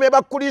ng'abatume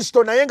ba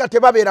Kristo naye nga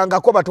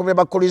tebabeerangako batume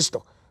ba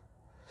Kristo.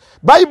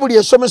 Bayibuli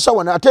esomesa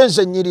wano ate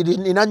nze nnyiriri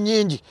nina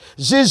nnyingi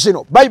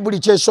ziizino bayibuli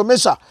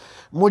kyesomesa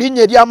mu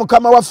linnya erya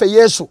Mukama waffe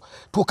Yesu.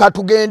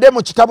 Tukatugende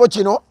mu kitabo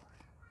kino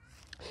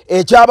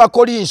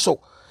eky'Abakolinso,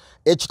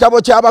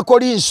 ekitabo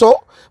ky'Abakolinso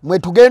mwe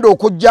tugenda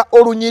okujja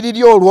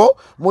olunyiriri olwo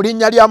mu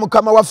linnya lya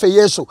Mukama waffe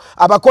Yesu.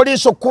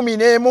 Abakolinso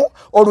 11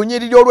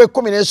 olunyiriri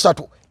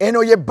olw'13.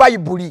 Eno ye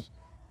bayibuli.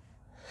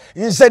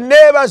 Nze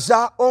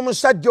neebaza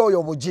omusajja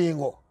oyo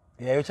Bugingo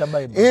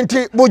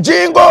nti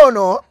Bugingo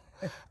ono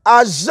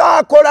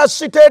azaakola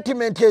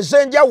statement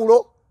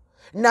ez'enjawulo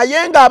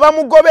naye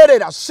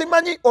ng'abamugoberera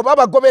simanyi oba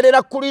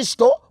bagoberera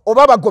Kristo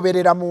oba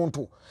bagoberera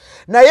muntu.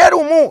 Naye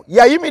lumu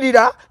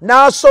yayimirira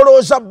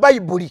n'asolooza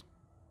bayibuli.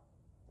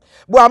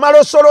 Bw'amala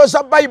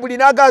osolooza bayibuli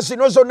n'agaa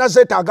zino zonna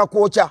zeetaaga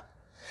kwokya.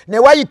 Ne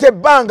wayita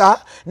ebbanga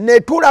ne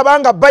tulaba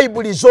nga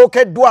bayibuli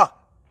zookeddwa.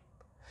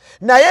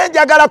 Naye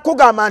njagala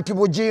kugamba nti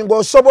Bugingo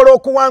osobola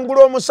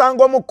okuwangula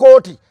omusango mu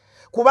kooti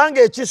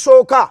kubanga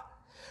ekisooka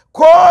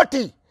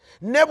kooti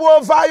ne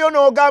bw'ovaayo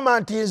n'ogamba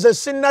nti nze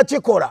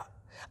sinnakikola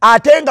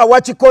ate nga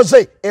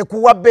wakikoze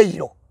ekuwa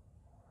beyiro.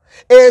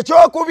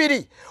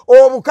 Ekyokubiri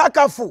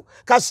obukakafu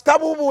kasita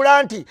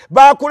buubula nti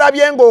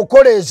baakulabye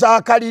ng'okola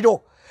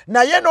ez'akaliro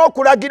naye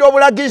n'okulagira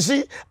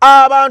obulagizi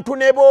abantu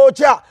ne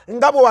bookya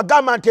nga bwe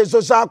wagamba nti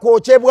ezo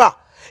zaakwokyebwa.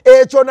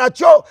 Ekyo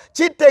nakyo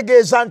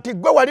kitegeeza nti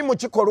gwe wali mu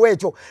kikolwa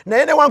ekyo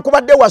naye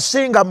newankubadde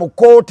wasinga mu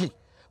kooti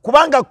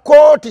kubanga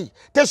kooti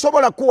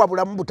tesobola kuwa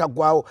bulamu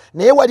butaggwaawo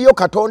naye waliyo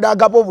Katonda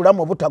agaba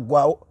obulamu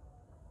obutaggwaawo.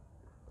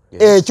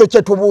 Ekyo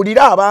kye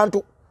tubuulira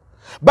abantu.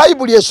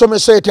 Bayibuli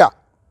esomesa etya?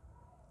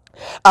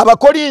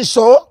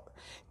 Abakolinso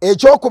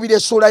ekyokubiri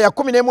essuula ya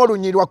 11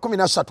 olunyiriri lwa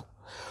 13.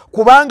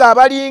 Kubanga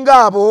abalinga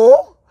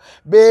abo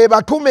be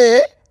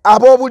batume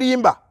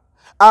ab'obulimba,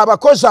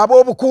 abakozi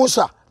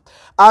ab'obukuusa,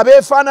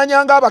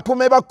 abeefaananya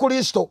ng'abatume ba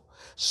Kristo,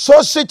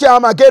 so si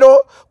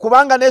kyamagero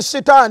kubanga ne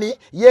Sitaani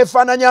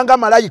yeefaananya nga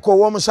malayika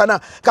ow'omusana.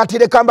 Kati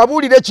leka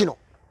mbabuulire kino,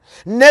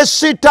 ne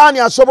Sitaani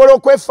asobola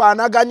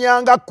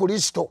okwefaanaganya nga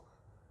Kristo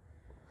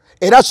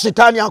era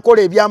Sitaani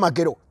akola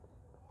ebyamagero.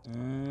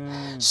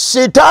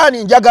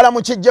 Sitaani njagala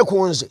mukijje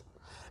ku nze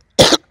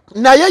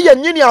naye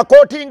yennyini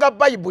akootinga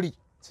bayibuli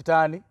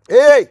Sitaani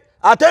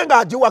ate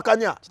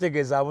ng'agiwakanya.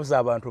 Kitegeeza abuza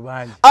abantu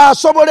bangi.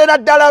 Asobolera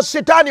ddala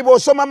Sitaani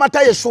bw'osoma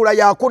Matayo essuula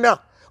ya 4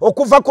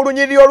 okuva ku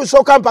lunyiriri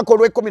olusooka mpaka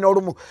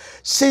olw'11.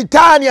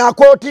 Sitaani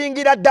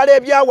akootingira ddala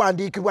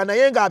ebyawandiikibwa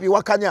naye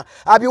ng'abiwakanya.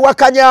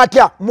 Abiwakanya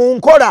atya? Mu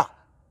nkola.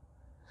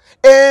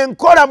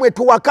 Enkola mwe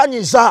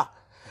tuwakanyiza.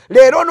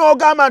 Leero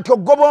n'ogamba nti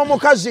ogoba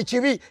omukazi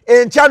kibi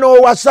enkya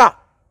n'owasa.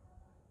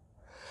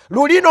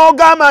 Luli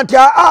n'ogamba nti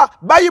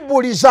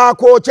bayibuli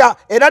zaakwokya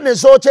era ne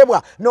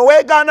zookyebwa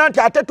noweegaana nti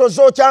ate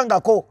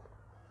tozookyangako.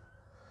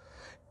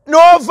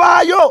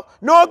 N'ovaayo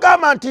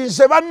n'ogamba nti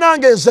nze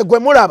bannange nze gwe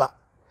mulaba.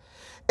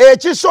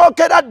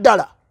 Ekisookera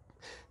ddala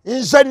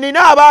nze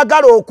nina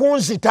abaagala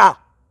okunzita.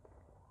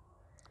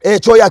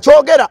 Ekyo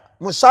yakyogera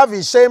mu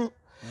saaviisi emu.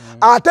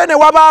 Ate ne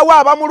wabaawo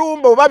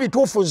abamulumba oba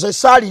bituufu nze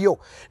saaliyo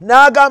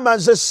n'agamba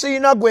nze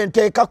siina gwe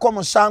nteekako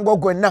musango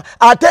gwenna.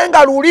 Ate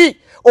nga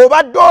luli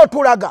obadde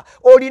otulaga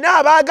olina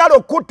abaagala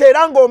okutta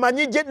era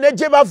ng'omanyi ne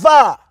gye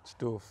bava.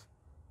 Kituufu.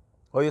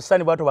 Oyo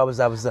sani bwatu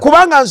babuzaabuza.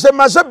 Kubanga nze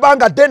maze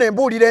ebbanga ddene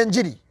embuulira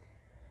enjiri.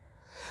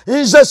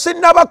 Nze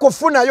sinnaba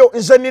kufunayo,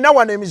 nze nina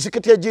wano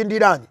emizikiti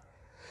egindiraanye.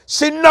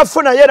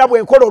 Sinnafunayo era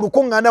bwe nkola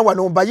olukuŋŋaana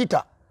wano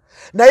mbayita.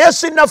 Naye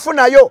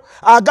sinnafunayo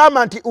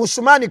agamba nti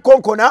Usumani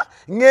Konkona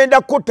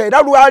ngenda kutta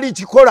era lwali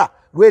kikola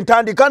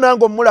lwentandika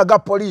nange omulaga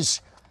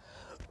poliisi.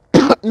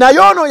 Naye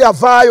ono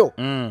yavaayo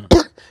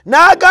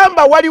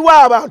n'agamba waliwo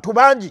abantu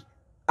bangi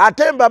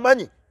ate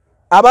mbamanyi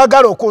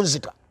abaagala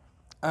okunzita.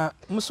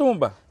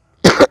 Musumba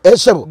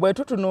esebo bwe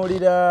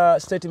tutunuulira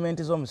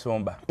statement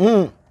z'omusumba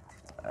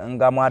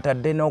nga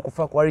mwatadde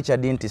n'okufa kwa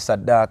Richard nti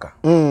Sisadaaka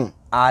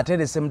ate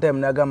the same time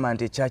n'agamba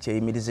nti church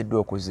eyimiriziddwa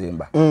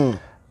okuzimba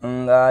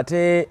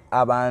ng'ate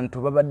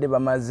abantu babadde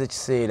bamaze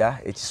ekiseera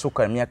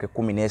ekisukka emyaka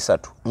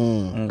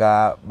 13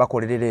 nga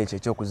bakolerera ekyo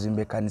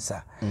ekyokuzimba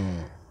ekkanisa.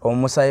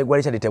 Omusaayi gwa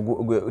Richard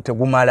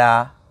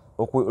tegumala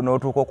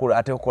n'otuuka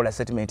ate okukola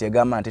statement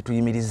egamba nti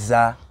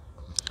tuyimiriza.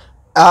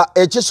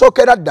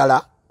 Ekisookera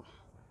ddala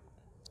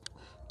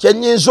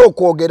kyennyinza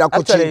okwogera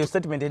ku kintu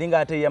statement eringa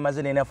ate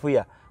yamaze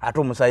n'enafuya ate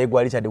omusaayi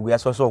gwa Richard gwe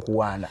yasoose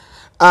okuwaana.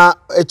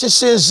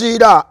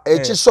 Ekisinziira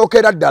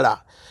ekisookera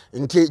ddala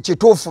nti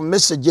kituufu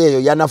message eyo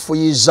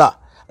yanafuyiza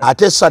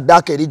ate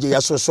Sisadaaka eri gye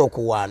yasoose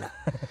okuwaana.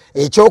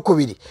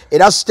 Ekyokubiri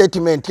era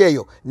statement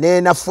eyo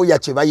n'enafuya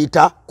kye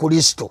bayita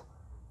Kristo.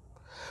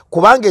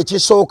 Kubanga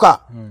ekisooka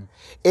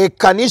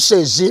ekkanisa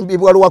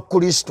ezimbibwa lwa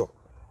Kristo.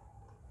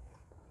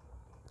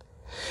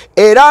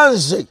 Era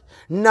nze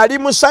nali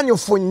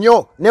musanyufu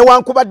nnyo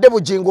newankubadde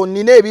Bugingo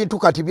nina ebintu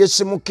kati bye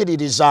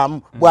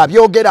simukkiririzaamu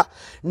bw'abyogera.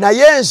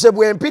 Naye nze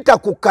bwe mpita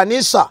ku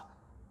kkanisa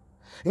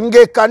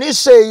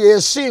ng'ekkanisa eyo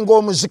esinga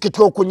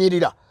omuzikiti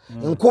okunyirira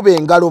nkuba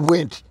engalo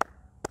bwe nti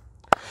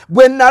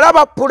bwe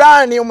nalaba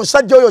pulaani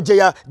omusajja oyo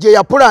gye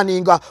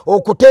yapulaninga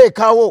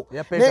okuteekawo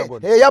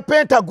eya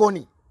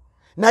Pentagon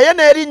naye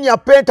n'erinnya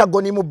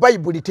Pentagon mu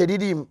Bayibuli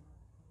teririmu.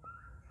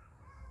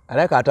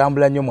 Alaka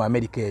atambula nnyo mu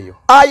Amerika eyo.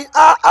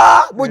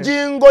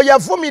 Bugingo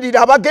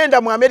yavumirira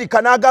abagenda mu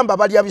Amerika n'agamba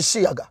balya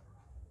bisiyaga.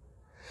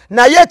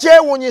 Naye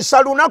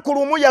kyewuunyisa lunaku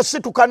lumu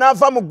yasituka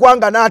n'ava mu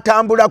ggwanga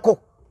n'atambulako.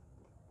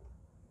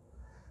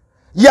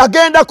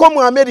 Yagendako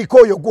mu Amerika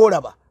oyo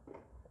gw'olaba.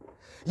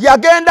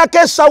 Yagendako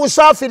e South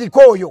Africa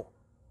oyo.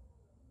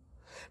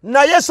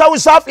 Naye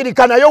South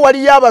Africa nayo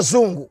waliyo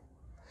abazungu.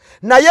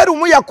 Naye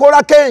lumu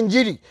yakolako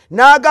enjiri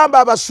n'agamba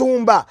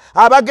abasumba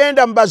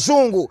abagenda mu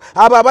bazungu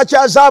abo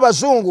abakyaza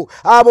abazungu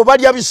abo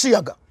balya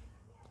bisiyaga.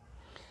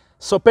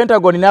 So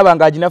Pentagon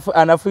nabanga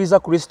anafuiza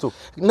Kristo.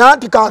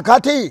 Nanti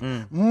kakati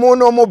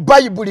muno mu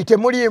Bayibuli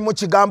temulimu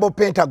kigambo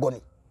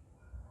Pentagon.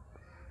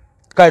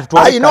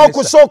 Ayina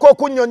okusooka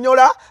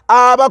okunnyonnyola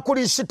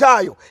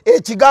abakristaayo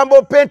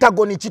ekigambo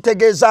Pentagon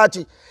kitegeeza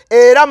ki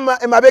era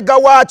emabega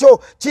waakyo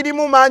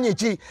kirimu maanyi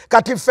ki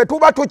kati ffe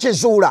tuba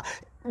tukizuula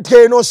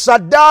eno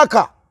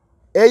Sisadaaka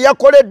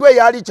eyakoleddwa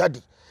eya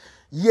Richard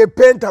ye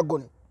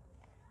Pentagon.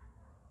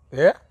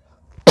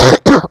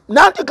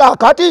 Nanti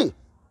kakati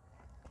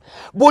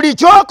buli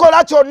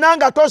kyokola kyonna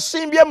nga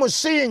tosimbye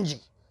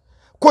musingi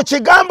ku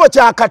kigambo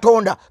kya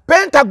Katonda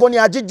Pentagon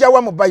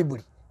agijjawa mu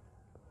Bayibuli.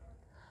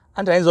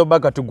 Anta ayinza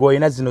obbaga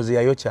tugoyina zino ze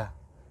yayokya.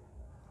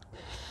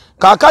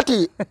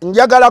 Kakati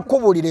njagala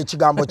kubuulira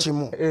ekigambo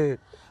kimu.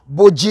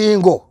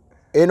 Bugingo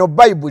eno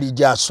Bayibuli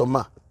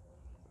gy'asoma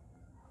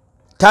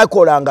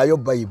takolangayo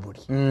Bayibuli.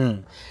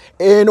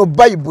 Eno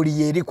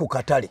Bayibuli yeri ku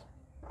katale.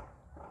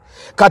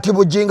 Kati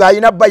Bugingo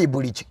ayina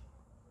Bayibuli ki?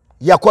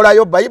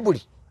 Yakolayo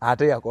Bayibuli?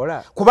 Ate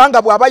yakola.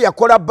 Kubanga bw'aba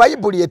yakola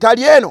Bayibuli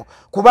etali eno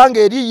kubanga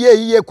eri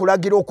ye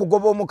kulagira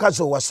okugoba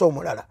omukazi owasa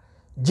omulala.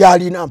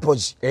 Gyalina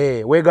mpozi.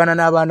 Weegana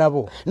n'abaana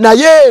bo.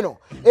 Naye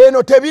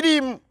eno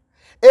tebirimu.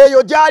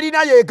 Eyo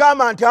gyalina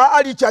yeegamba nti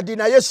Richard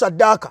naye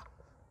Sisadaaka.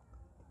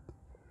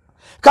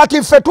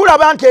 Kati ffe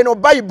tulaba nti eno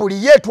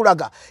Bayibuli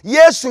yeetulaga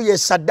Yesu ye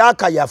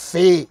Sisadaaka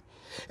yaffe.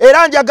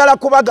 Era njagala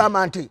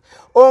kubagamba nti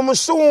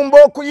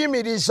omusumba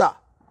okuyimiriza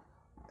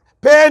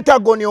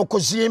Pentagon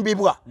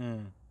okuzimbibwa.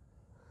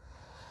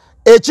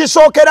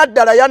 Ekisookera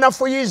ddala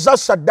yanafuyiza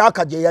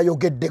Sisadaaka gye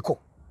yayogeddeko.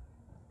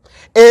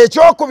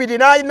 Ekyokubiri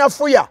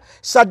n'ayinafuya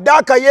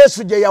Sisadaaka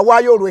Yesu gye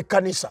yawaayo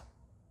olw'ekkanisa.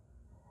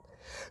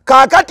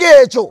 Kaakati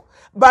ekyo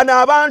bano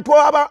abantu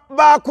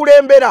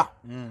bakulembera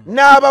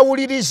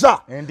n'abawuliriza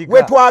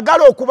we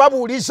twagala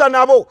okubabuuliza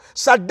nabo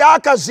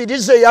Sisadaaka ziri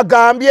ze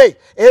yagambye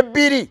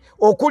ebbiri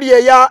okuli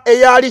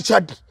eya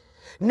Richard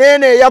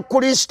n'eno eya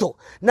Kristo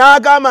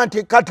n'agamba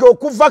nti kati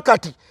okuva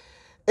kati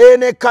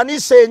eno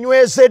ekkanisa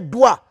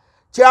enywezeddwa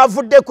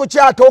kyavudde ku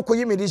kyate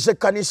okuyimiriza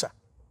ekkanisa.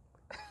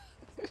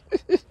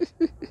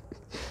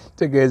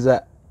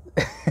 Tegeza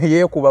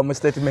yekuba mu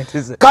statement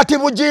ze. Kati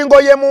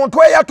Bugingo ye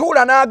muntu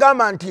eyatuula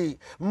n'agamba nti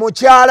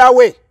mukyala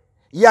we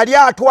yali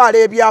atwala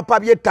ebyapa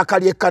by'ettaka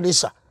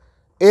ly'ekkanisa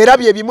era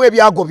bye bimu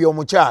ebyagobya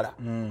omukyala.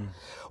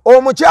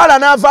 Omukyala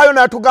n'avaayo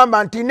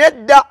n'atugamba nti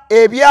nedda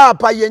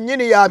ebyapa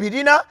yennyini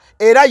yabirina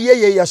era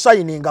ye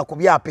yasayininga ku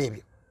byapa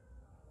ebyo.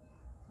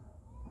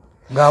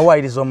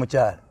 Ng'awaayiriza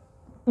omukyala.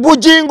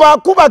 Bugingo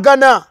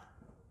akubagana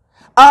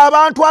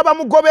abantu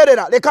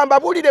abamugoberera. Leka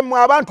mbabuulire mmwe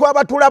abantu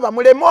abatulaba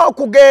muleme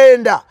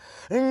okugenda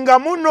nga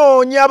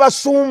munoonya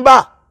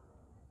basumba.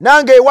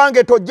 Nange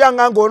ewange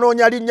tojjanga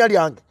ng'onoonya linnya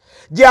lyange.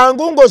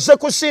 Jangu ng'ozze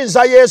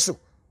kusinza Yesu.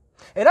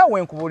 Era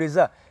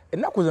wenkubuuliza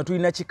ennaku zino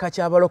tulina kika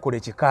ky'abalokole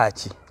kika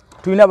ki?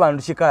 Tulina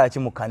bantu kika ki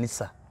mu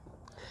kanisa?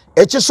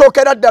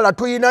 Ekisookera ddala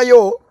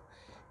tulinayo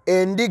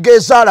endiga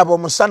ezaalaba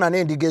omusana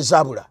n'endiga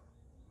ezaabula.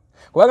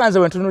 Kubanga nze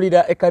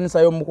wentunulira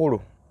ekkanisa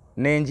y'omukulu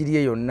n'enjiri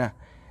ye yonna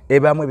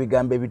ebamu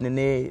ebigambo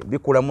ebinene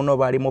bikula muno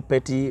bali mu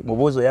peti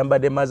mubuuzo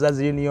yambadde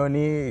Mazazi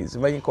Union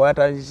simanyi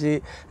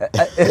kwatashi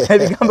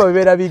ebigambo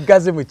bibeera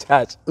bigazi mu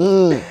kyaki.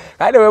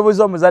 Kale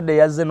weebuuza omuzadde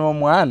yazze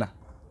n'omwana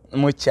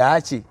mu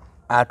kyaki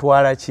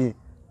atwala ki?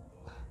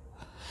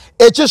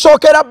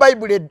 Ekisookera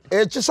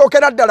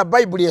ddala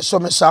Bayibuli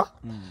esomesa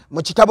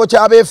mu kitabo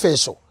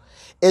ky'Abeefeso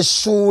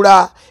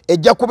essuula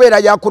ejja kubeera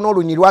ya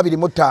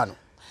 4:25.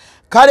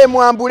 Kale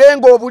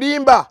mwambulenga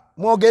obulimba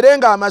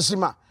mwogerenga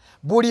amazima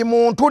buli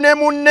muntu ne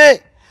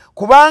munne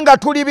kubanga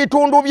tuli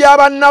bitundu bya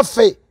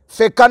bannaffe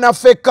fekka na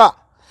fekka.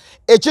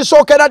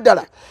 Ekisookera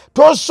ddala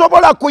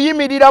tosobola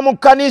kuyimirira mu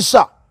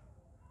kkanisa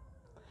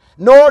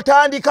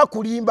n'otandika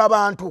kulimba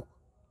bantu.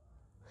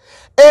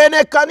 Eno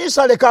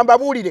ekkanisa leka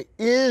mbabuulire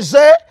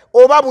nze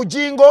oba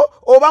Bugingo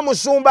oba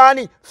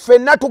musumbaani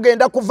ffenna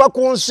tugenda kuva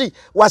ku nsi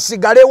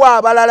wasigalewo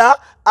abalala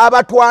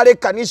abatwala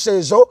ekkanisa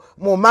ezo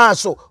mu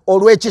maaso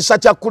olw'ekisa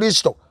kya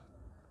Kristo.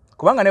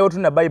 Kubanga newe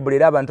tuna Bayibuli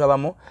era abantu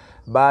abamu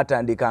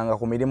batandikanga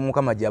ku mirimu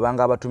Mukama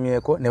gy'abanga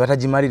abatumyeko ne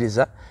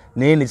batagimaliriza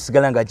naye ne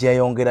kisigala nga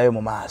gyeyongerayo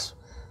mu maaso.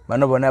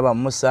 Bano bonna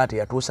bamusa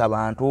teyatuusa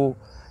abantu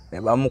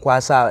ne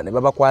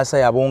babakwasa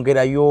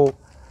yabongerayo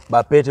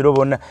ba Petero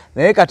bonna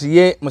naye kati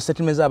ye mu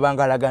statement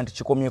abanga alaga nti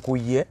kikomye ku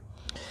ye.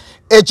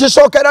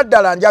 Ekisookera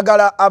ddala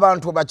njagala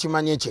abantu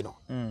bakimanye kino.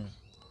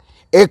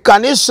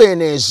 Ekkanisa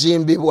eno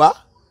ezimbibwa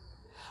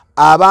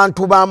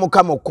abantu ba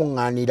Mukama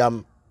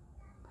okuŋŋaaniramu.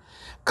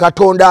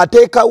 Katonda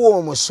ateekawo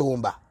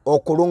omusumba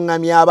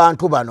okuluŋŋamya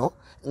abantu bano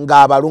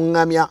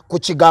ng'abaluŋŋamya ku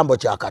kigambo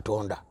kya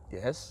Katonda.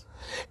 Yes.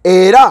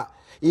 Era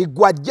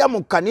igwajja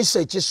mu kkanisa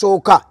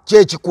ekisooka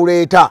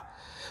kyekikuleeta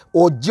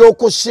ojja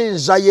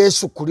okusinza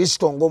Yesu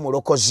Kristo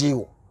ng'omulokozi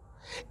wo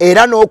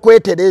era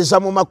n'okwetereeza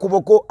mu makubo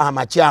go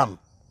amakyamu.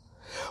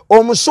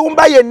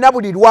 Omusumba yenna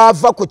buli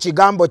lwava ku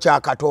kigambo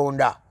kya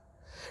Katonda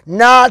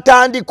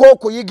n'atandika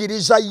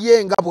okuyigiriza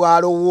ye nga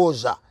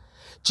bw'alowooza.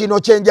 Kino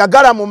kye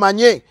njagala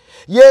mumanye,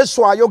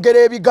 Yesu ayogera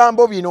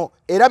ebigambo bino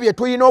era bye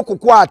tulina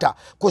okukwata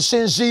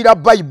kusinziira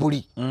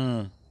Bayibuli.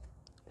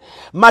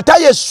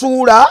 Matayo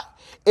essuula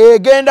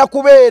egenda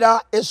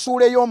kubeera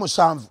essuula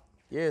ey'omusanvu.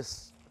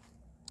 Yes.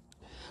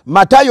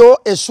 Matayo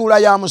essuula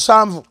ya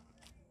 7.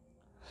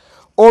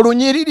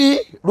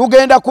 Olunyiriri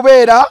lugenda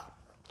kubeera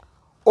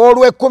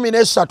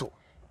olw'e13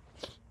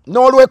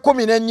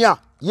 n'olw'e14.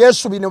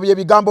 Yesu bino bye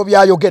bigambo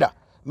byayogera.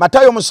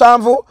 Matayo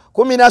 7,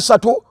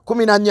 13,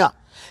 14.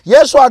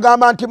 Yesu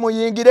agamba nti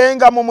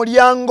muyingirenga mu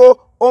mulyango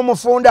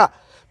omufunda.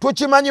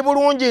 Tukimanyi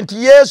bulungi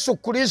nti Yesu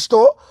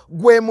Kristo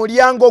gwe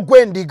mulyango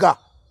gw'endiga.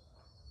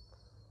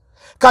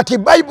 Kati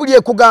Bayibuli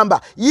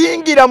ekugamba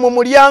yingira mu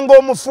mulyango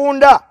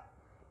omufunda,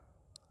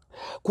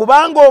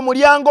 kubanga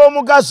omulyango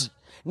omugazi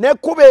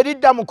n'ekkubo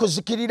eridda mu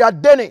kuzikirira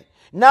ddene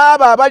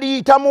n'abo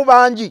abaliyitamu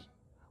bangi.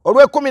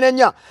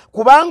 Olw'e14,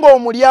 kubanga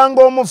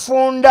omulyango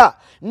omufunda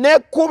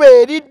n'ekkubo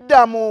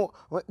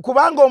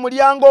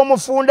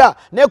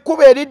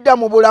eridda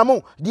mu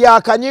bulamu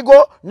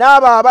lyakanyigo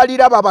n'abo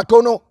abaliraba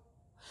batono.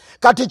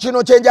 Kati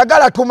kino kye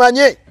njagala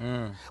tumanye,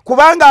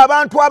 kubanga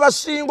abantu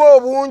abasinga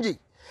obungi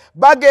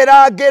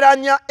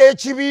bageraageranya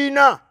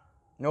ekibiina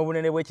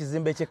n'obunene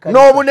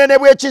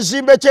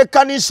bw'ekizimbe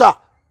ky'ekkanisa,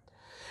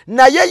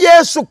 naye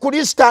Yesu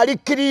Kristo ali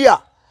kiriya.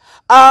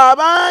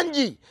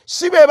 Abangi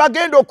si be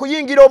bagenda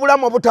okuyingira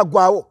obulamu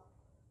obutaggwaawo.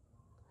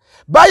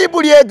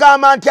 Bayibuli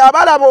egamba nti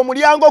abalaba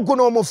omulyango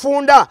guno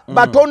omufunda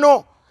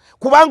batono,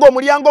 kubanga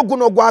omulyango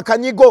guno gwa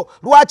kanyigo.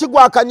 Lwaki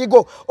gwa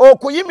kanyigo?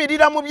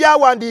 Okuyimirira mu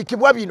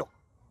byawandiikibwa bino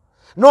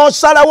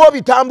n'osalawo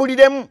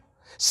bitambuliremu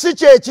si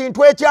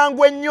kyekintu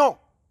ekyangu ennyo.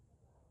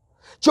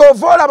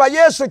 Kyova olaba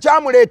Yesu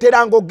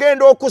kyamuleeteranga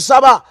ogenda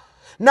okusaba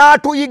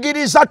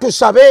n'atuyigiriza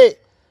tusabe,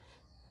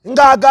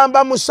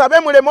 ng'agamba musabe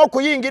muleme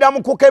okuyingira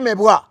mu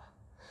kukemebwa.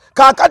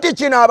 Kaakati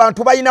kino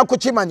abantu balina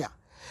kukimanya.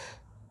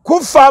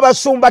 Kufa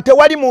abasumba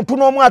tewali muntu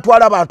n'omu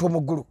atwala abantu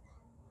mu ggulu.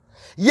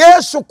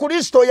 Yesu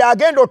Kristo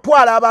yagenda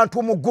otwala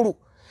abantu mu ggulu.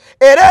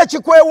 Era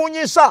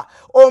ekikwewuunyisa,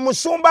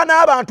 omusumba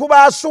n'abantu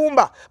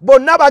b'asumba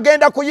bonna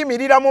bagenda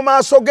kuyimirira mu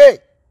maaso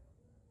ge.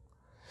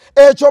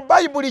 Ekyo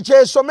Bayibuli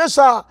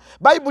kyesomesa.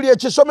 Bayibuli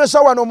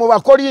ekisomesa wano mu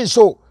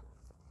Bakolinso.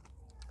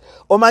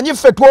 Omanyi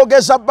ffe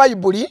twogeza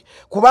Bayibuli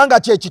kubanga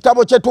kye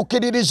kitabo kye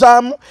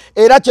tukkiririzaamu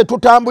era kye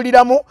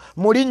tutambuliramu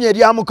mu linnya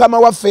erya Mukama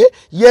waffe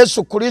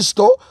Yesu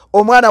Kristo,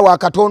 omwana wa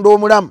Katonda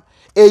omulamu,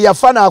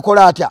 eyafa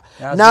n'akola atya?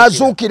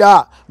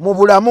 N'azuukira mu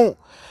bulamu.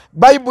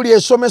 Bayibuli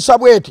esomesa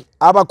bweti.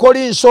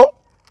 Abakolinso,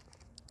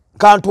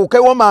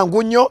 kantuukewo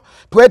mangu nnyo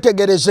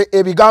twetegereze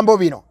ebigambo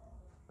bino.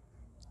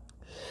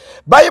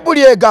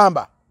 Bayibuli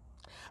egamba,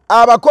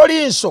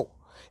 Abakolinso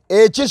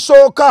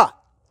ekisooka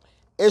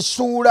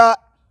essuula,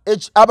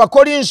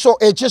 Abakolinso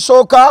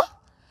ekisooka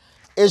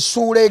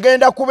essuula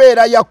egenda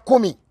kubeera ya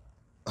 10.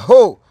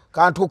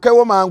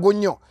 Kantuukewo mangu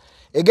nnyo.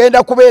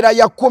 Egenda kubeera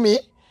ya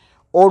 10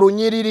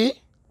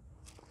 olunyiriri.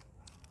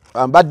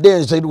 Mbadde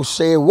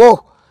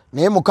nziruseewo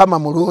naye Mukama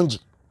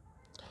mulungi.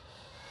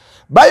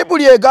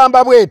 Bayibuli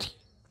egamba bweti,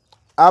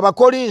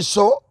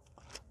 Abakolinso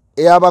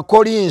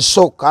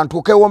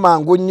kantuukewo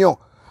mangu nnyo.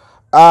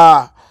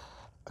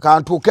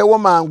 Kantuukewo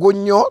mangu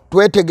nnyo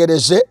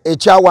twetegereze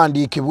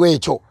ekyawandiikibwa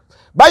ekyo.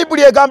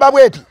 Bayibuli egamba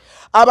bweti,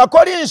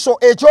 Abakolinso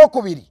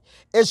ekyokubiri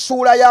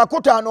essuula ya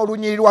 5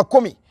 olunyiriri lwa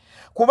 10.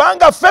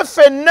 Kubanga ffe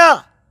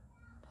ffenna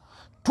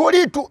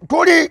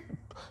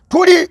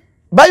tuli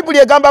Bayibuli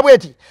egamba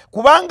bweti,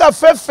 kubanga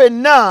ffe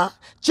ffenna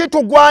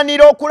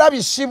kitugwanira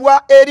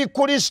okulabisibwa eri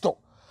Kristo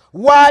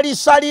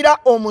walisalira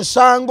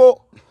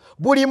omusango,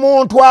 buli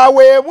muntu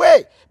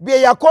aweebwe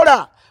bye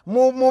yakola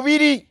mu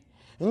mubiri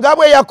nga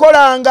bwe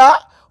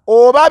yakolanga,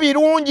 oba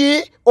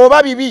birungi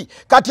oba bibi.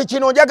 Kati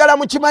kino njagala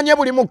mukimanye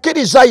buli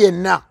mukkiriza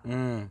yenna,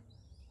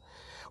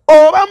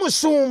 oba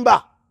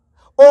musumba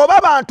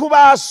oba bantu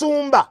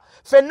basumba,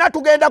 ffenna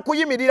tugenda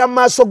kuyimirira mu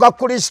maaso ga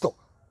Kristo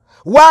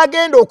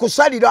wagenda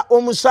okusalira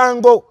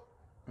omusango.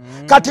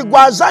 Kati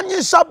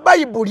gwazanyisa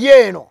Bayibuli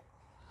eno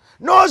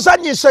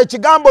n'ozanyisa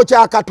ekigambo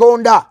kya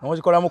Katonda,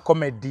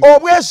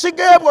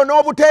 obwesige bwo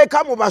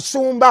n'obuteeka mu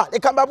basumba.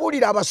 Leka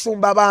mbabuulire,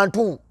 abasumba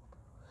bantu.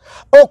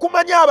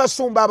 Okumanya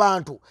abasumba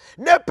bantu,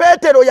 ne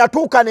Peetero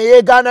yatuuka ne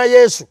yeegaana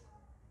Yesu.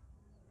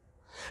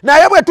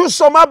 Naye bwe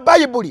tusoma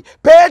Bayibuli,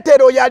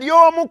 Peetero yali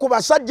omu ku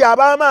basajja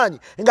ab'amaanyi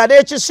nga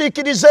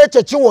n'ekisiikirize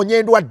kye kiwonya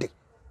endwadde.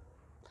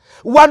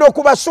 Wano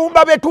ku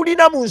basumba be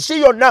tulina mu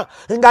nsi yonna,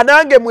 nga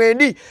nange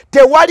mwendi,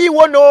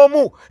 tewaliwo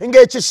n'omu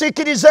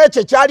ng'ekisiikirize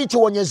kye kyali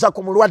kiwonyeza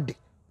ku mulwadde.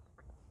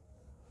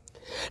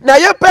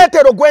 naye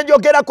Peetero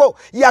gwenjogerako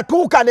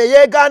yatuuka ne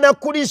yeegaana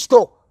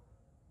Kristo.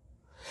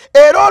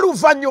 Era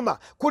oluvannyuma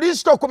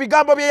Kristo ku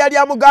bigambo bye yali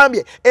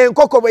amugambye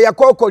enkoko bwe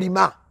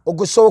yakookolima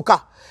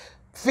ogusooka,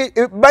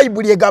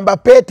 Bayibuli egamba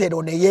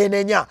Peetero ne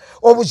yeenenya.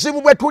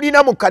 Obuzibu bwe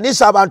tulina mu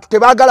Kanisa, abantu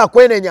tebaagala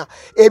kwenenya,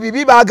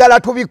 ebibi baagala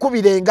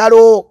tubikubire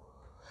engalo,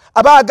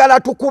 abaagala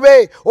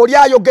tukube oli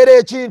ayogera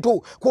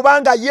ekintu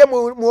kubanga ye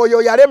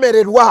mwoyo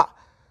yalemererwa.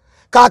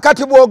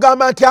 Kaakati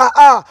bw'ogamba nti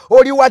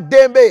oli wa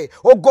ddembe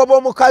ogoba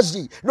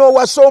omukazi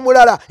n'owasa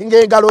omulala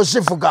ng'engalo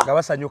zivuga,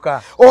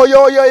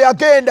 oyo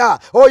yagenda,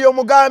 oyo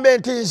mugambe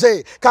nti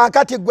nze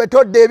kaakati gwe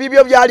todde,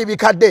 ebibyo byali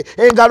bikadde,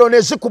 engalo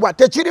ne zikuba.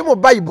 Tekiri mu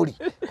Bayibuli.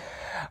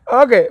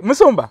 Okay,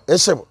 Musumba.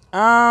 Esebo.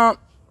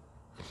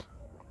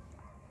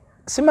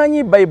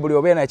 Simanyi Bayibuli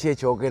oba na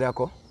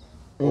kyekyogerako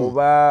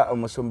oba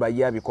Omusumba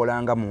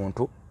yabikolanga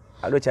muntu.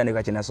 Aliwo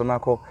kyandika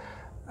kinasomako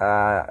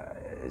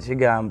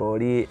kigamba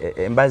oli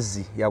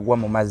embazzi yagwa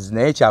mu mazzi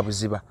naye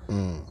kyabuziba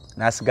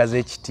n'asigaza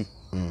ekiti.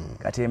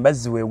 Kati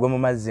embazzi weegwa mu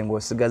mazzi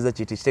ng'osigaza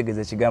ekiti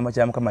kitegeeza ekigambo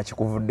kya Mukama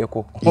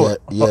kikuvuddeko.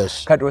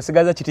 Kati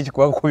osigaza ekiti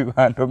kikuba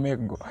kubiba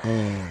ntomeggo.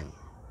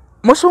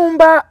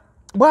 Musumba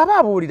bw'aba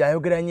abuulira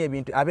ayogera nnyo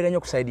ebintu, abeera nnyo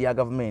ku sayidi ya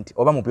gavumenti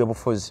oba mu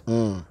byobufuzi.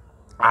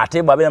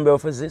 Ate bw'abeera mu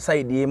byobufuzi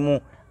sayidi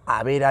emu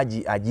abeera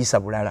agiisa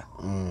bulala.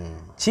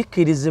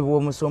 Kikkirizibwa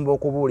Omusumba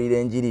okubuulira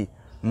enjiri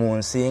mu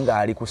nsi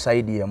ng'ali ku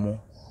sayidi emu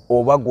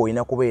oba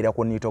gw'olina kubeera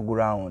ku neutral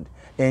ground,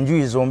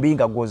 enjuyi zombi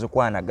nga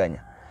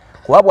gw'ozikwanaganya?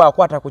 Kuba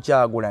bw'akwata ku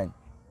Kyagulanyi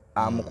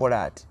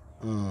amukola ati,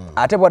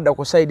 ate bw'adda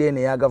ku sayidi eno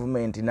eya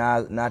gavumenti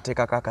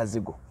n'ateekako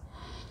akazigo.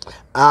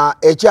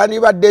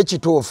 Ekyanibadde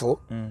ekituufu,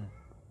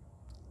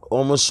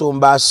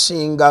 Omusumba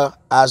asinga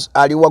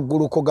ali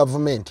waggulu ku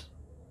gavumenti.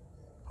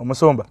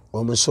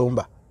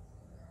 Omusumba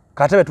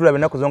kate betulaba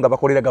ennaku zo nga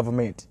bakolera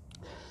gavumenti,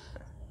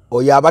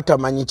 oyo aba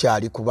tamanyi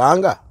kyali,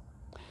 kubanga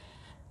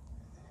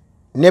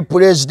ne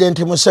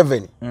Pulezidenti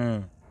Museveni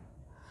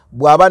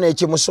bw'aba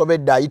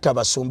n'ekimusobedde ayita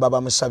basumba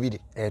bamusabire.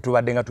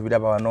 Tubadde nga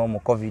tubiraba wano mu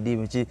COVID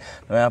miki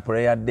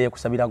prayer day,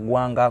 kusabira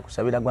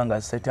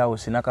gwanga State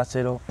House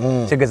Nakasero,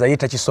 kigeza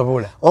yita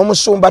kisobola.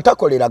 Omusumba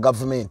takolera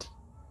gavumenti.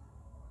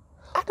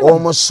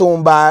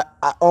 Omusumba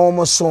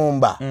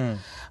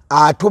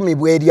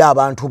atumibwa eri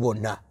abantu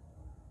bonna,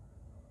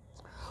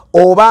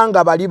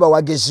 obanga bali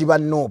bawagezi ba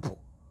Nuupu,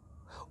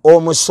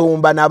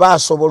 Omusumba nabo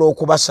asobola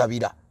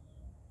okubasabira.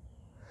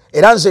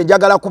 Era nze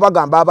njagala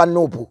kubagamba aba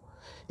Nuupu,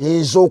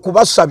 nze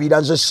okubasabira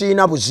nze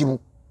siina buzibu,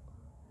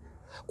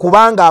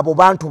 kubanga abo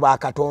bantu ba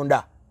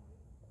Katonda.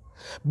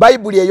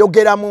 Bayibuli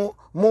eyogera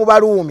mu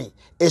Baruumi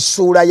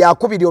essuula ya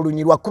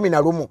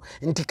 2:11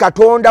 nti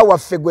Katonda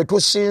waffe gwe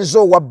tusinze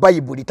owa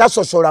Bayibuli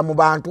tasosola mu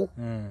bantu.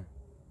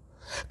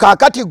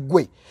 Kaakati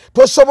gwe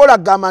tosobola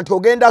kugamba nti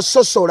ogenda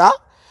sosola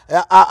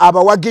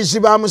abawagizi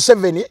ba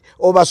Museveni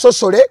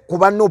obasosole ku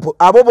ba Nuupu.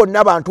 Abo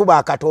bonna bantu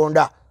ba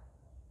Katonda.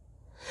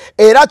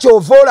 Era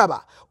kyova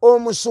olaba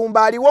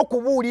Omusumba aliwo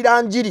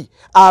kubuulira njiri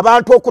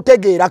abantu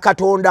okutegeera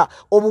Katonda.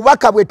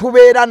 Obubaka bwe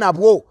tubeera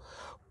nabwo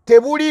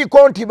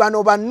tebuliiko nti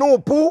bano ba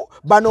Nuupu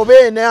bano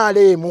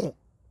b'NRM.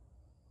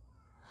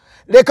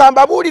 Leka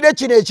mbabuulire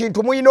kino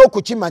ekintu mulina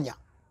okukimanya.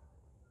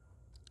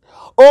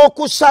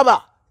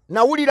 Okusaba,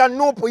 nawulira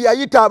Nuupu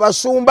yayita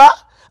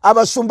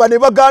abasumba ne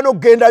bagaana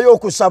okugendayo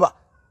okusaba.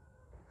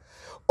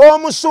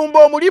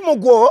 Omusumba omulimu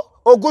gwo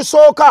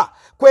ogusooka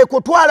kwe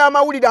kutwala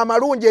amawulire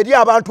amalungi eri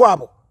abantu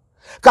abo.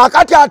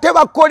 Kaakati ate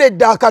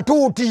bakoledde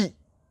akatuuti.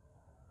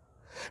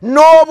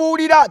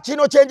 N'obuulira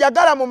kino kye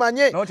njagala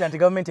mumanye.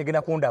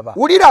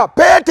 Wulira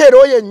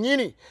Peetero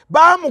yennyini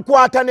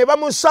baamukwata ne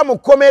bamussa mu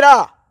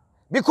kkomera.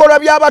 Bikolwa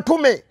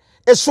by'Abatume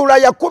essuula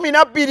ya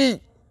 12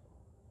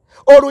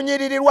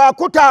 olunyiriri lwa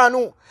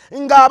 5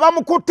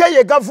 ng'abamukutte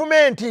ye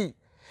gavumenti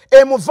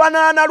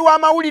emufaanaana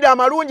lw'amawulire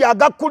amalungi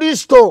aga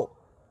Kristo.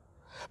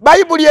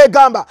 Bayibuli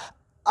egamba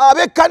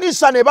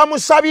ab'ekkanisa ne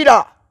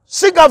bamusabira,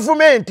 si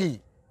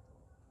gavumenti.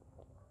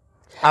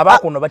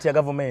 Abakuno batya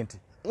gavumenti.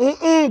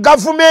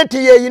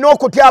 Gavumenti yeeyina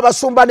okutya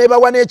abasumba ne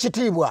bawa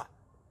n'ekitiibwa.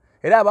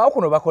 Era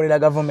abakuno bakolera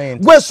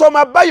gavumenti. Gwe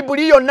soma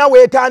Bayibuli yonna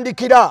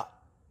weetandikira.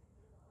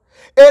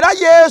 Era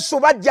Yesu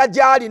bajja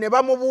gy'ali ne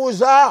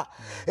bamubuuza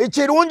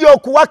ekirungi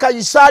okuwa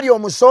Kayisaali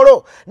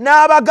omusolo,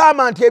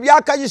 n'abagamba nti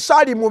ebya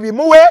Kayisaali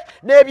mubimuwe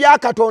n'ebya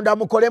Katonda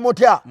mukole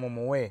mutya?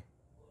 Mumuwe.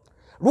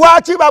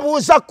 Lwaki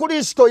babuuza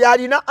Kristo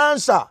yalina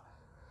ansa?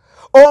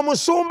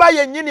 Omusumba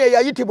yennyini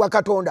eyayitibwa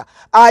Katonda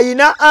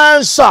ayina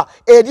ansa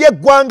eri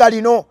eggwanga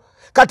lino.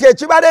 Kati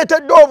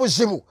ekibaleetedde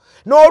obuzibu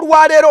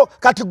n'olwaleero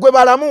kati gwe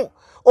balamu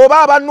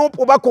oba aba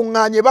Nuupu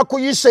bakuŋŋaanye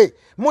bakuyise,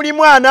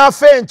 mulimu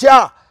anaafa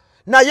enkya,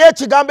 naye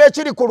ekigambo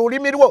ekiri ku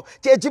lulimi lwo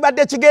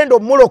kyekibadde kigenda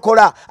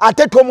omumulokola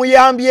ate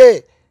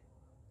tomuyambye.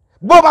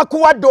 Bo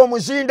bakuwadde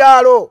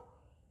omuzindaalo.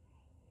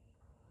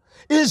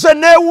 Nze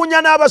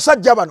neewuunya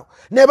n'abasajja bano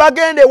ne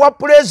bagenda ewa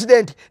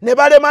Pulezidenti ne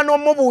balema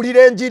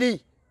n'omubuulira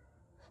enjiri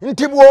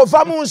nti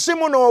bw'ova mu nsi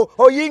muno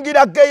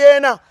oyingira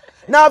geyeena.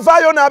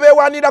 N'avaayo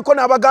n'abeewaanirako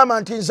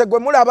n'abagamba nti nze gwe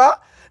mulaba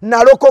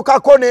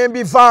nalokokako ne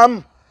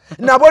mbivaamu.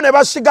 Nabo ne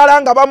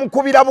basigala nga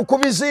bamukubira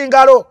bukubizi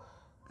ngalo.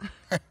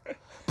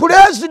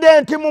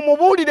 Pulezidenti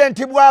mumubuulire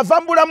nti bw'ava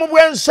mu bulamu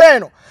bw'ensi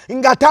eno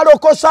nga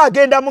talokosa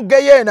agenda mu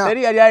geyeena.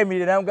 Teri yali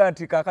ayimirira n'amugaa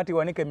nti kaakati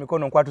wanike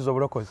emikono nkwatuza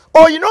obulokozi.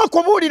 Olina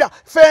okubuulira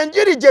ffe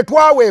enjiri gye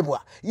twaweebwa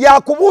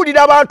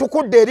yakubuulira abantu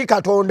kudda eri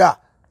Katonda.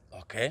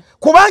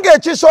 Kubanga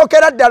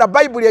ekisookera ddala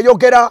Bayibuli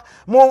eyogera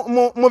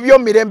mu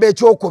by'omumirembe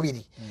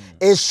ekyokubiri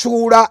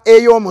essuula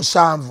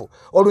ey'omusanvu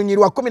olunyiri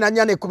lwa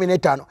 14 ne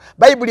 15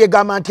 Bayibuli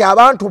egamba nti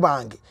abantu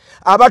bange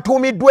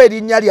abatuumiddwa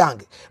erinnya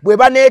lyange bwe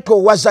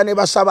baneetoowaza ne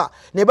basaba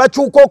ne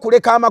bakyuka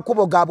okuleka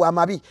amakubo gaabwe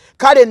amabi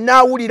kale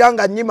nnaawulira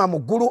nga nnyima mu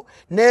ggulu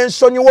ne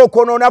nsonyiwa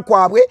okwonoona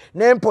kwabwe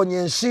ne mponya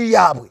ensi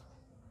yaabwe.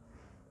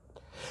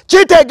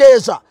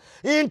 Kitegeeza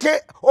nti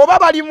oba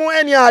bali mu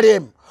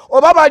NRM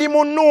oba bali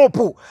mu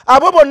Nuupu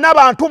abo bonna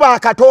bantu ba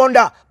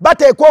Katonda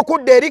bateekwa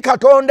okudda eri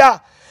Katonda.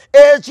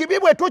 Ekibi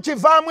bwe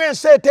tukivaamu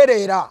ensi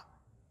etereera.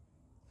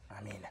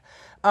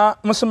 Amiina.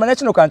 Musumba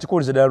kino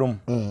kankikuulize ddala lumu.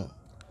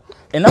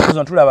 Ennaku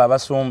zino tulaba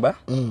abasumba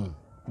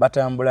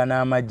batambula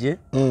n'amagye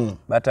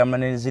batambula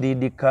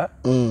n'enziriidika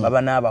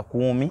baba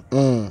n'abakuumi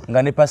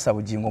nga ne Passa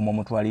Bugingo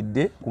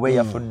omutwalidde kuba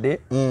yafudde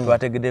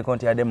twategeddeko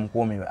nti yadde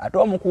mukuumi we ate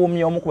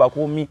omukuumi omu ku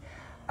bakuumi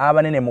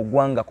abanene mu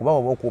ggwanga kuba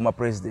oba okuuma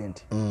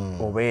pulezidenti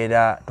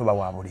obeera toba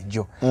wa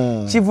bulijjo.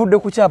 Kivudde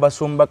ku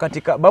kyabasumba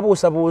kati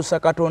babuusabuusa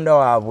Katonda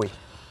waabwe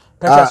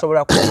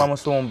takyasobola kukuuma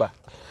musumba.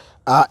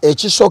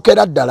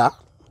 Ekisookera ddala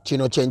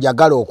kino kye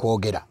njagala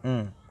okwogera.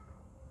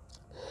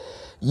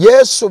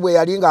 Yesu bwe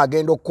yali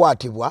ng'agenda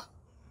okukwatibwa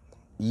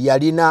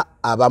yalina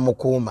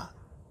abamukuuma.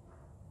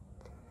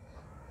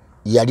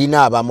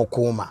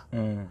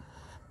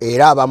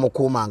 Era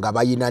abamukuuma nga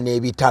bayina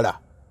n'ebitala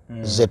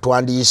ze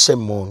twandiyise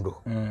emmundu.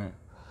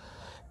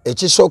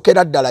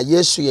 Ekisookera ddala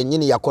Yesu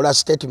yennyini yakola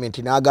statement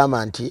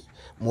n'agamba nti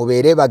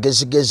mubeere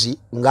bagezigezi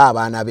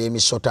ng'abaana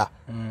b'emisota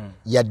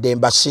yadde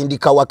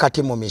mbasindika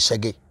wakati mu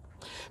misege.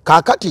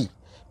 Kaakati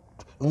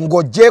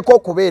ng'oggyeko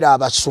okubeera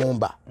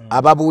abasumba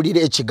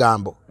ababuulira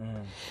ekigambo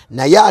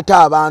naye ate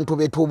abantu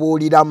be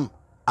tubuuliramu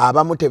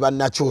abamu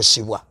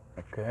tebannakyusibwa.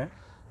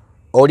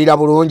 Olira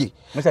bulungi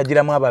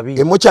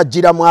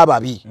mukyajjiramu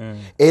ababi.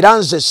 Era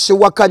nze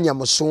siwakanya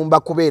musumba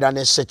kubeera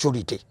ne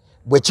security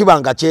bwe kiba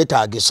nga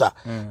kyetaagisa.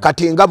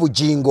 Kati nga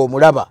Bugingo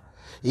omulaba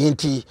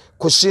nti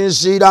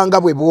kusinziira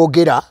nga bwe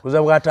bwogera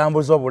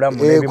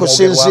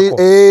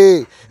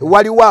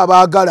waliwo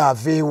abaagala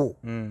aveewo.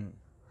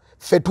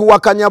 Ffe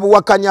tuwakanya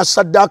buwakanya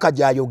Sisadaaka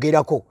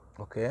gy'ayogerako.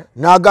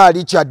 N'aga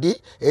Richard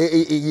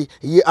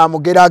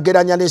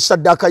amugeraageranya ne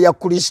Sisadaaka ya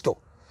Kristo.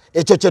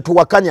 Ekyo kye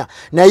tuwakanya.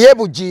 Naye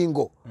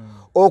Bugingo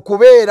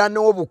okubeera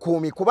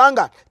n'obukuumi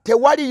kubanga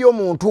tewaliyo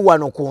muntu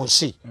wano ku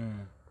nsi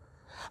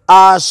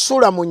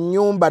asula mu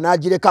nnyumba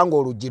n'agireka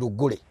ng'oluggi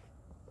luggule.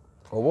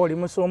 Oba oli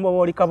musumba oba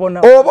oli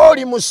kabona oba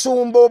oli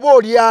musumba oba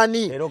oli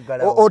ani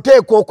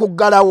oteekwa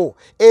okuggalawo.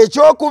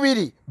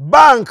 Ekyokubiri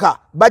banka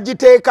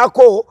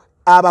bagiteekako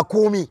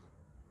abakuumi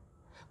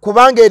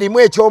kubanga erimu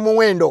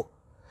ekyomuwendo.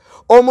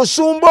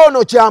 Omusumba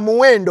ono kya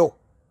muwendo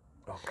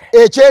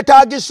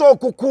ekyetaagisa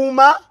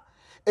okukuuma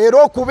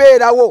era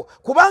okubeerawo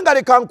kubanga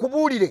leka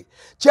nkubuulire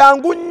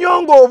kyangu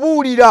nnyo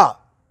ng'obuulira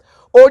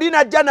oli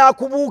najja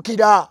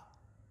n'akubuukira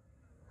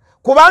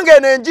kubanga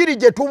eno enjiri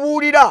gye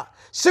tubuulira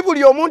si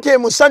buli omuntu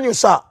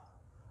emusanyusa.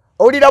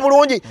 Olira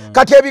bulungi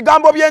kati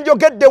ebigambo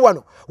byenjogedde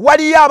wano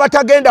waliyo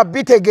abatagenda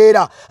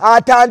bitegeera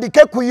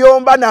atandike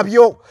kuyomba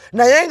nabyo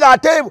naye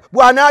ng'ate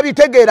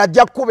bw'anaabitegeera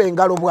ajja kukuba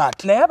engalo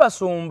bw'ati. Naye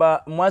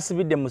abasumba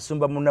mwasibidde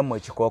musumba munnammwe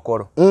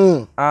ekikookolo.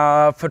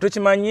 Ffe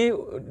tukimanyi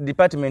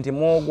department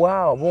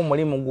mwogwa oba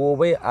omulimu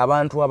gw'obe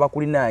abantu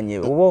abakulinaanye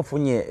oba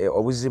ofunye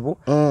obuzibu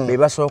be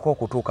basooka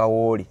okutuuka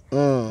w'oli.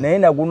 Naye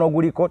naguno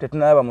guliko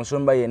tetunalaba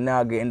musumba yenna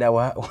agenda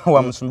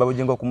wa musumba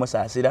Bugingo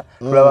okumusaasira.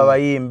 Tulaba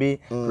bayimbi,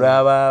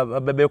 tulaba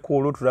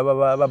babekulu,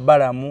 tulaba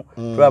babalamu,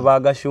 tulaba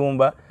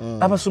agashumba.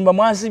 Abasumba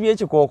mwasibye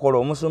ekikookolo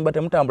omusumba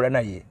temutambula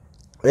naye.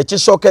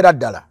 Ekisookera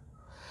ddala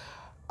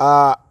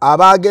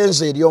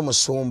abaagenze eri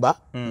omusumba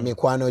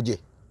mikwano gye.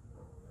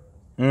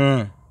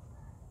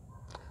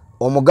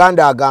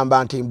 Omuganda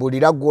agamba nti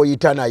mbulira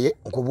gw'oyita naye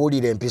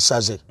nkubuulira empisa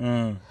ze.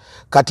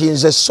 Kati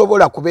nze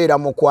sobola kubeera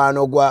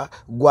mukwano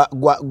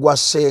gwa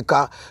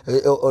Seeka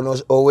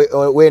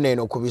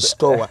weneeno ku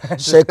bisitowa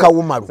Seeka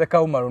Wumalu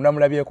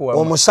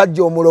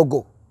omusajja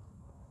omulogo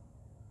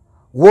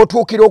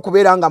wootuukira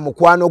okubeera nga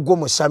mukwano gwo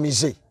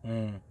musamize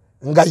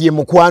nga ye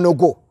mukwano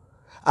gwo.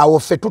 Awo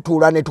ffe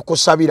tutuula ne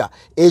tukusabira.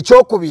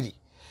 Ekyokubiri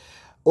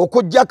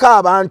okuggyako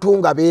abantu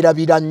nga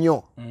beerabira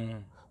nnyo.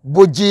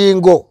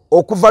 Bugingo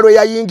okuva lwe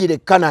yayingira e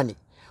Kanani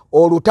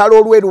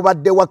olutalo lwe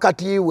lubadde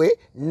wakati we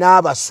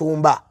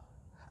n'abasumba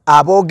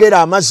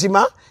aboogera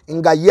amazima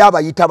nga ye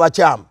abayita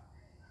bakyamu.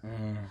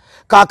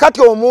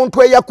 Kaakati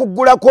omuntu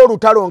eyakuggulako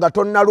olutalo nga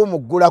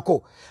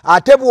tonnalumuggulako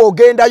ate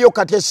bw'ogendayo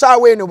kati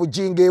essaawa eno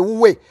Bugingo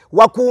ewuwe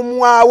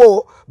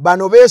wakuumwawo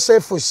bano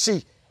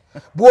BSFC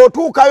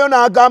bw'otuukayo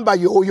n'agamba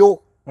yooyo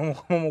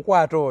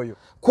mumukwato oyo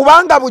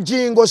kubanga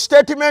Bugingo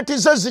statement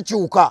ze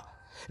zikyuka.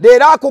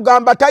 Leero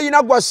akugamba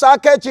talina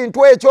gwassaako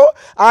ekintu ekyo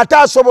ate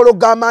asobola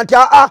okugamba nti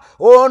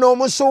ono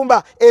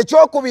omusumba.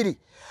 Ekyokubiri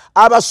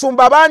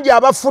abasumba bangi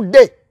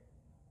abafudde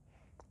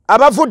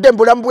abavudde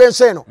mbulamu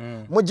bw'ensi eno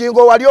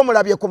Bugingo wali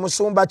omulabye ku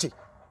musumba ki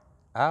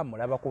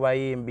mulaba ku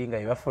bayimbi nga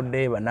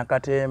bafudde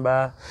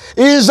bannakatemba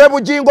nze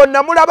Bugingo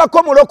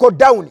namulabako mu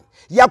lockdown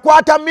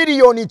yakwata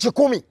miliyoni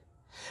 100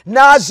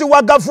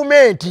 n'aziwa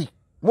gavumenti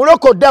mu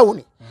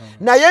lockdown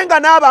naye nga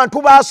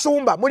n'abantu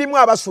basumba mulimu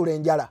abasula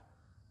enjala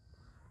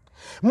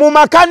mu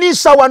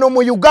makanisa wano mu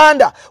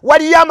Uganda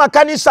waliyo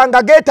amakanisa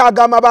nga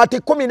geetaaga amabaati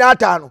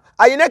 15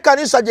 ayine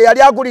kanisa gye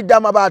yali agulidde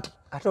amabaati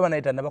ate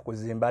banaita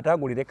nabakuzimba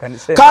atagulire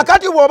kanisa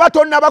kakati bw'oba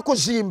tonnaba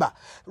kuzimba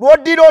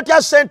lw'oddira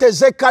otya ssente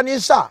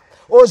z'ekkanisa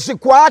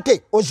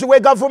ozikwate oziwe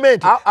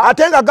gavumenti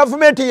ate nga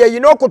gavumenti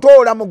yeyina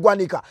okutoola mu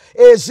ggwanika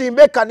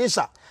ezimbe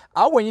ekkanisa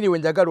awo wenyini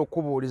wenjagala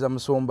okubuuliza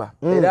musumba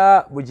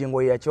era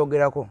Bugingo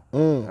yakyogerako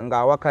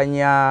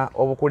ng'awakanya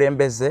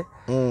obukulembeze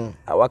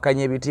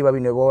awakanya ebitiibwa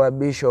bino bwa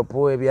bishop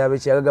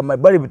ebyabekyagaga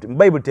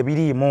Bible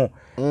tebiriimu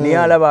naye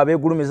alaba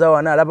abeegulumiza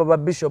wana alaba ba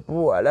bishop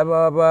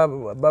alaba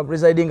ba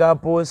presiding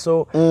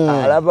apostle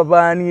alaba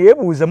baani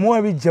yeebuuza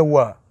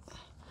muwabijjawa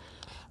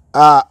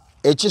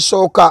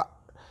ekisooka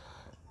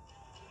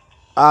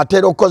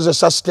atera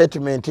okukozesa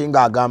statement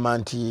ng'agamba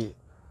nti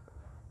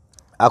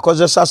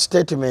akozesa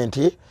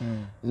statement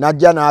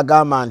najja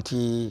n'agamba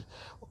nti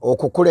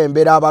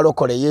okukulembera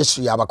abalokole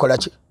Yesu yabakola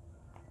ki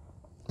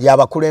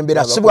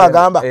yabakulembera si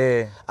bwagamba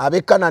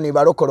ab'Ekanani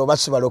balokole oba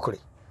si balokole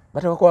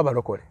batabakuba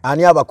balokole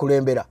ani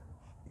abakulembera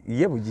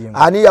ye Bugingo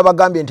ani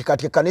yabagambye nti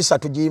kati kanisa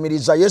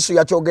tugiyimiriza Yesu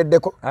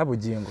yakyogeddeko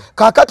Bugingo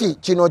kakati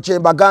kino kye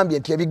mbagambye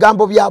nti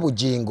ebigambo bya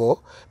Bugingo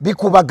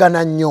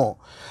bikubagana nnyo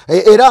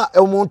era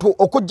omuntu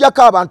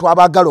okujjako abantu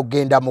abaagala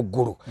okgenda mu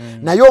ggulu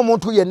naye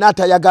omuntu yenna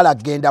atayagala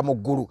kgenda mu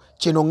ggulu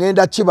kino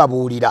ngenda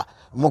kibabuulira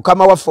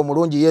mukama waffe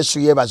omulungi Yesu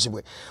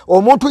yeebazibwe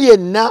omuntu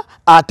yenna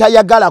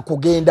atayagala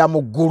kugenda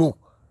mu ggulu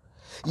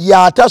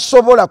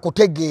yatasobola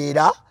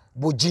kutegeera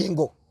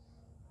Bugingo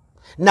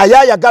naye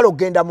ayagala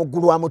okgenda mu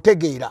ggulu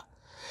amutegeera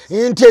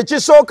nti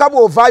ekisooka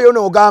bw'ovaayo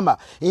n'ogamba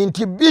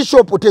nti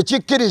bishopu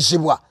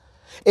tekikkirizibwa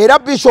era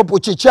bishopu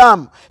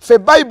kikyamu ffe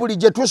bayibuli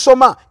gye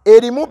tusoma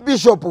erimu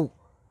bishopu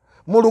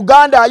mu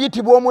Luganda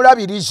ayitibwa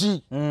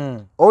omulabirizi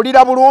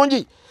olira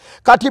bulungi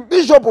kati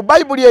bishopu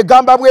bayibuli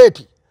egamba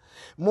bweti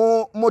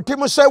mu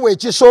Timoseewo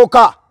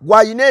ekisooka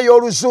gwayina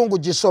ey'oluzungu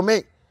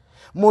gisome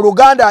mu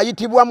Luganda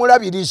ayitibwa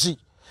mulabirizi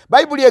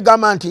bayibuli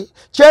egamba nti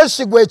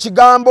kyesigwa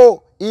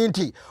ekigambo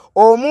nti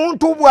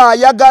omuntu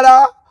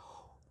bw'ayagala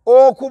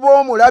okuba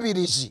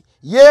omulabirizi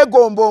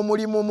yeegomba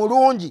omulimu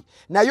mulungi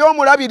naye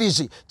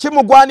omulabirizi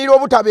kimugwanira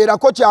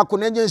obutabeerako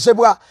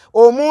kyakunenyezebwa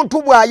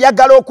omuntu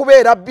bw'ayagala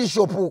okubeera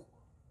bishopu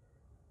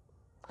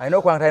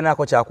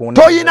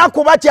toyina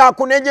kuba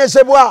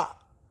kyakunenyezebwa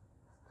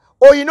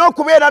oyina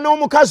okubeera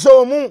n'omukazi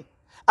omu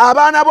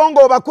abaana bo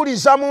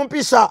ng'obakuliza mu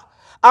mpisa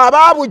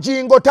aba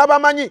Bugingo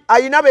tabamanyi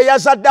ayina be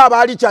yazadde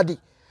aba Richard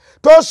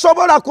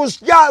tosobola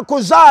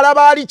kuzaala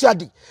ba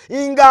Richard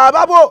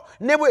ng'ababo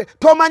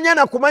tomanya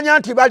na kumanya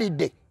nti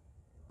balidde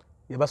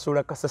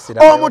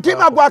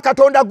omutima gwa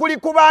Katonda guli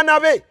ku baana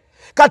be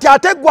kati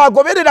ate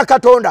gwagoberera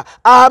Katonda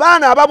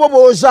abaana ababo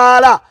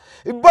b'ozaala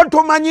bo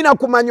tomanyi na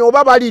kumanya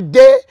oba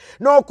balidde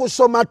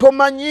n'okusoma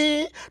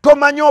tomanyi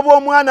oba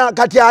omwana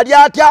kati ali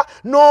atya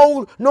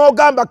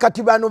n'ogamba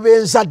kati bano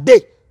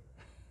benzadde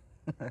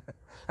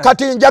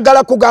kati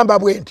njagala kugamba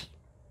bwe nti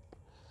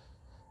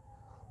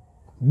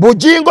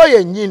Bugingo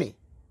yennyini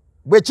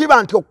bwe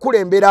kiba nti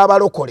okukulembera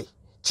abalokole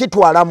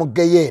kitwala mu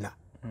geyeena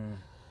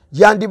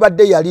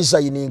yandibadde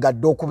yalizayininga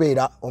dde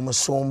okubeera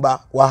omusumba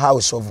wa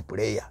House of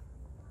Prayer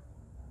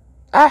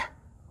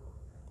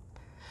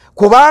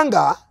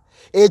kubanga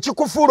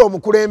ekikufuula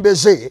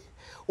omukulembeze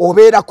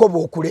obeerako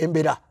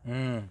bw'okulembera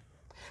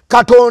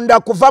Katonda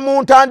kuva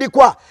mu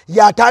ntandikwa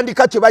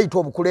yatandika kye bayita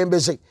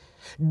obukulembeze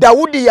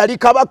Dawudi yali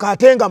kabaka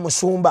ate nga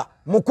musumba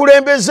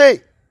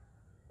mukulembeze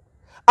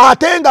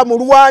ate nga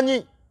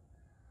mulwanyi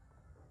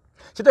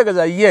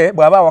kitegeeza ye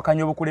bw'aba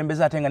awakanya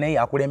obukulembeze ate nga naye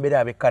akulembera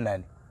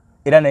ab'Ekanani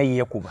era naye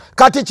yeekuba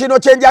kati kino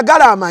kye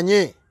njagala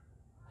amanye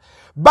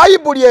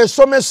bayibuli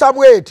esomesa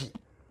bweti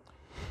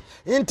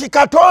nti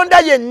Katonda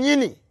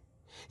yennyini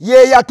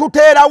ye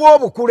yatuteerawo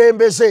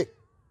obukulembeze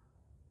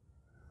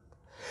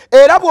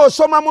era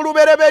bw'osoma mu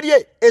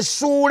lubereberye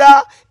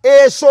essuula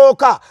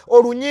esooka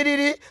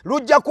olunyiriri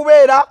lujja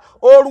kubeera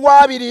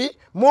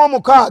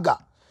olw'26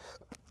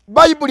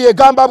 bayibuli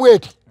egamba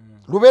bweti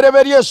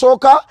lubereberye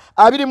esooka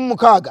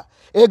 26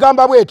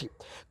 egamba bweti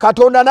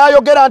Katonda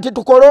n'ayogera nti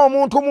tukole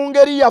omuntu mu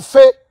ngeri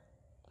yaffe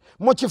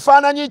mu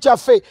kifaananyi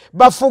kyaffe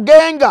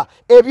bafugenga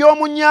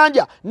eby'omu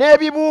nnyanja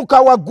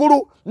n'ebibuuka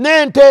waggulu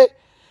n'ente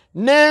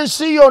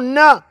n'ensi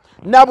yonna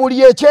na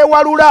buli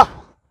ekyewalula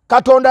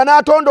Katonda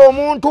n'atonda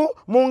omuntu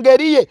mu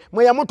ngeri ye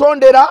mwe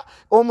yamutondera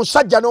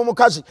omusajja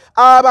n'omukazi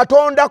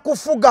abatonda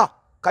kufuga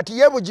kati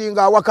ye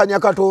Bugingo awakanya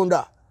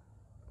Katonda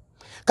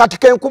kati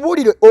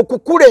kenkubuulire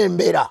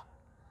okukulembera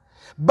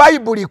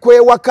bayibuli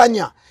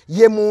kwewakanya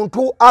ye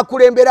muntu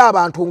akulembera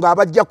abantu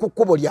ng'abajja ku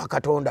kkubo lya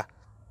Katonda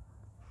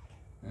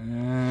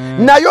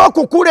naye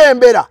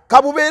okukulembera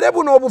kabubeere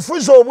buno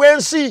obufuzi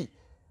obw'ensi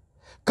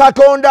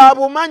Katonda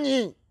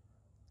abumanyi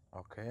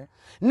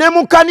ne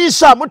mu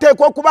kanisa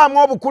muteekwa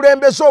okubaamu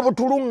obukulembeze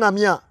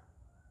obutulungamya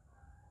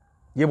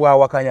ye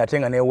bwawakanya ate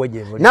nga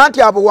newejevu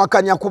nanti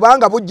abuwakanya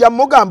kubanga bujja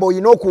mugamba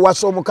oyina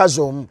okuwasa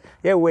omukazi omu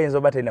yewe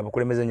enzo batena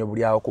bukulembeze nyo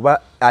buli awo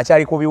kuba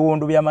akyali ku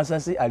biwundu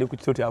by'amasasi ali ku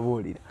kitoti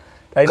abuulira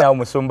talina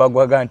omusumba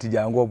gwaga nti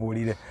jangu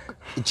obuulire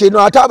kino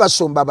ate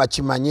abasumba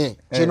bakimanye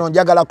kino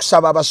njagala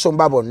kusaba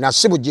abasumba bonna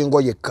si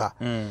Bugingo yekka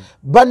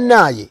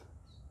bannaaye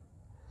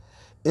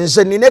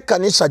nze nina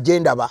ekkanisa gye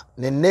ndaba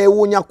ne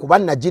neewuunya kuba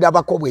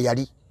nagirabako bwe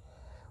yali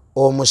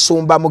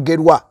omusumba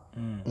mugerwa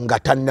nga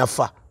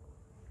tannafa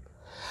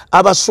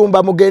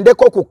abasumba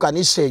mugendeko ku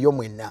kanisa eyo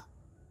mwenna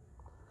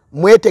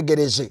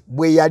mwetegereze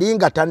bwe yali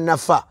nga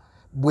tannafa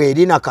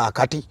bweri na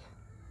kaakati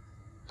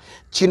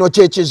kino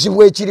kye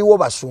kizibu ekiriwo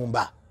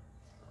basumba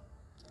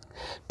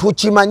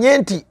tukimanye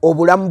nti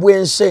obulamu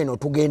bw'ensi eno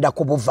tugenda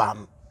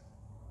kubuvaamu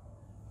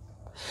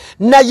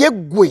naye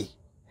ggwe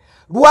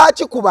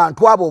lwaki ku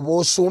bantu abo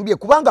b'osumbye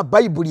kubanga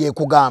bayibuli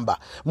ekugamba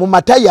mu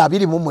Matayo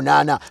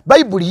 28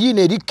 bayibuli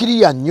yino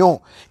erikkiriya nnyo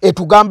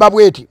etugamba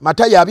bweti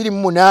Matayo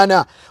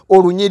 28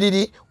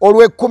 olunyiriri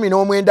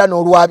olw'19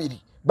 n'olw'2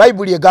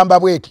 bayibuli egamba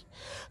bweti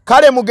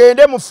kale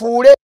mugende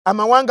mufuule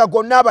amawanga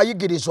gonna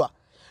abayigirizwa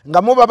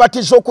nga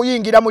mubabatiza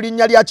okuyingira mu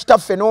linnya lya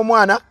Kitaffe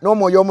n'Omwana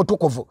n'Omwoyo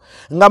Omutukuvu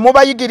nga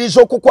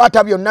mubayigiriza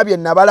okukwata byonna bye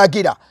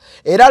nabalagira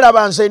era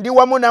laba nze ndi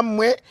wamu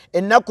nammwe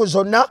ennaku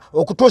zonna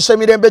okutuusa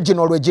emirembe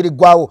gino lwe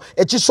giriggwawo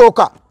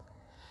ekisooka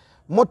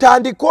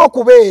mutandike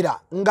okubeera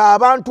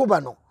ng'abantu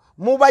bano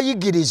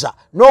mubayigiriza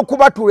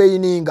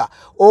n'okubatuleyininga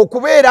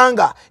okubeera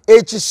nga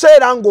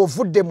ekiseera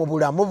ng'ovudde mu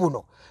bulamu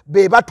buno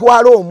be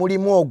batwala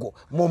omulimu ogwo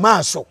mu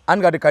maaso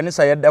anga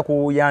kanisa yadda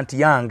ku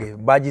yanti yange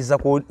bagiza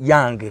ku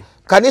yange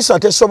kanisa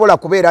tesobola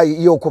kubeera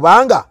yo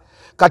kubanga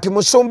kati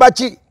musumba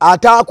ki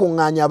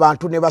ataakuŋŋaanya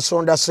abantu ne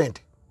basonda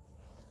sente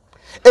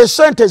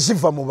esente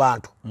ziva mu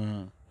bantu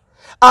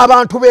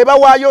abantu be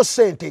bawaayo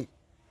sente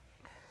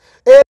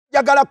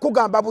njagala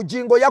kugamba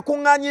Bugingo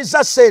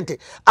yakuŋŋaanyiza sente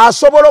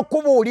asobola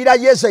okubuulira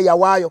yeze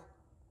yawaayo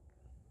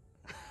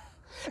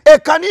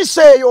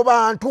ekkanisa eyo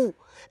bantu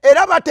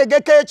era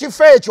bategeka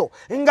ekifo ekyo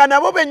nga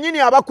nabo bennyini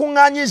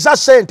abakuŋŋaanyiza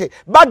sente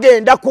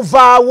bagenda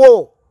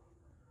kuvaawo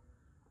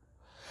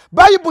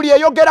bayibuli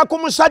eyogera ku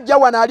musajja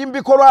wano ali mu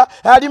bikolwa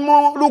ali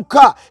mu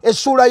Luka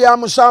essula ya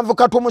 7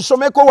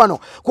 katumusomeko wano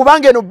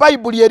kubanga eno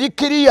bayibuli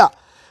erikkiriya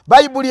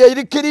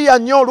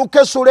nnyo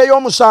Luka essula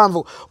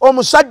ey'omusanvu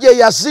omusajja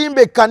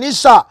eyazimba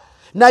ekkanisa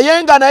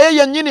naye nga naye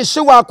yennyini si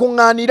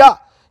waakuŋŋaanira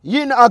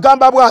yino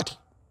agamba bw'ati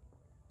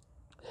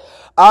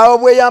awo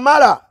bwe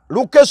yamala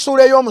Luka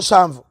essula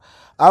ey'omusanvu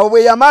awo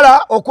bwe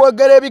yamala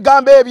okwogera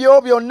ebigambo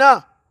ebyo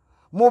byonna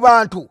mu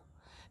bantu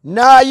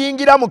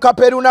n'ayingira mu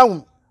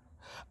Kaperunawumu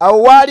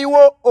awo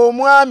waaliwo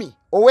omwami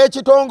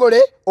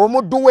ow'ekitongole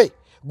omuddu we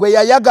gwe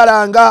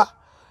yayagalanga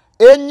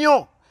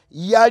ennyo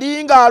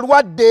yali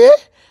ng'alwadde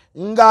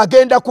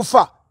ng'agenda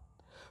kufa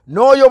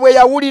n'oyo bwe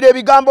yawulira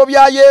ebigambo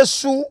bya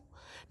Yesu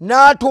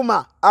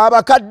n'atuma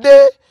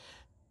abakadde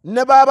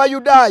ne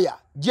b'Abayudaaya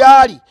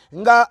gy'ali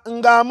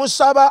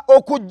ng'amusaba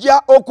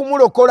okujja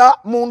okumulokola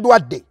mu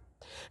ndwadde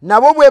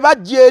nabo bwe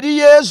bajja eri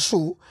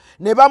Yesu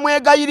ne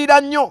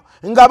bamwegayirira nnyo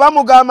nga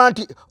bamugamba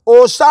nti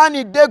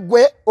osaanidde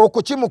ggwe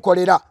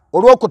okukimukolera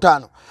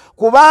olwokutaano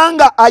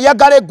kubanga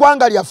ayagala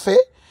eggwanga lyaffe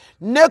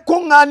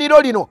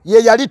n'ekkuŋŋaaniro lino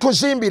ye yali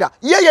tuzimbira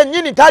ye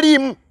yennyini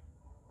taliimu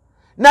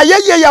naye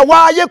ye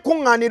yawaayo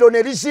ekkuŋŋaaniro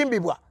ne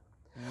lizimbibwa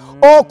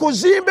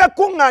okuzimba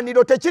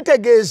ekkuŋŋaaniro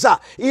tekitegeeza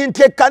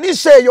nti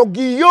ekkanisa eyo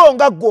giyo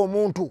nga ggwe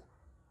omuntu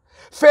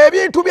ffe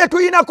ebintu bye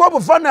tuyinako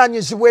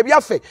obuvunaanyizibwa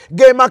ebyaffe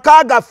ge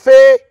maka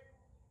gaffe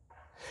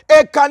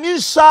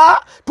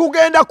ekkanisa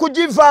tugenda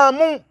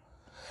kugivaamu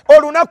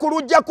olunaku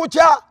lujja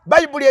kukya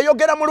bayibuli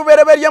eyogera mu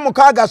lubereberye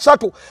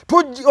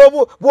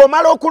 6:3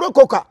 bw'omala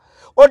okulokoka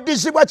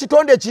oddizibwa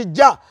kitonde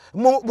kijja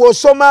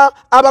bw'osoma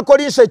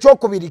Abakolinso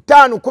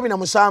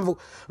 2:5-17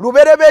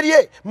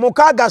 lubereberye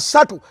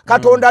 6:3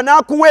 Katonda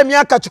n'akuwa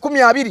emyaka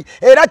 12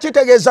 era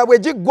kitegeeza bwe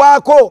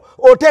giggwako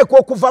oteekwa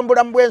okuva mu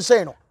bulamu bw'ensi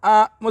eno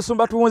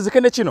musumba tuwunzike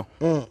ne kino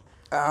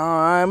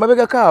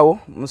mabega kaawo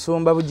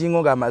musumba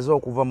Bugingo ng'amaze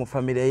okuva mu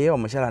famire ye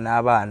omukyala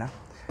n'abaana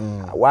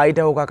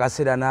waayitawo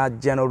kakaseera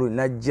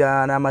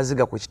najja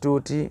n'amaziga ku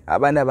kituuti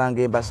abaana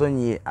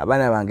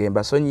bange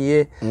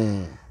mbasonyiye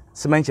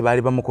simanyi kye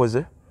baali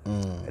bamukoze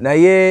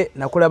naye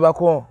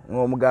nakulabako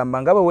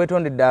ng'omugamba nga bwe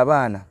weetondedde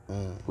abaana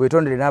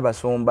weetondere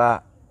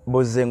n'abasumba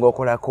bozze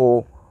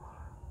ng'okolako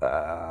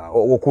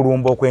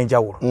okulumba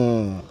okw'enjawulo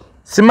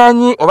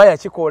simanyi oba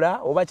yakikola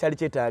oba kyali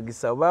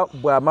kyetaagisa oba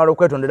bw'amala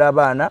okwetondera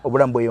abaana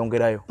obulamu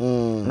bweyongerayo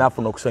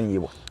n'afuna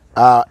okusonyiyibwa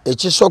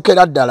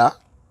ekisookera ddala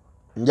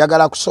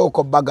njagala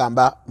kusooka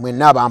obbagamba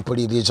mwenna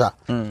abampuliriza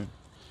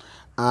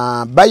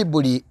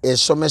bayibuli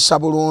esomesa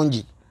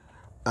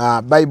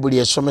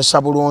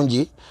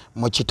bulungi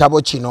mu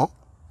kitabo kino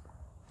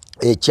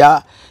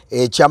ekya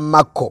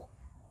Makko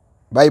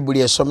bayibuli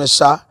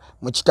esomesa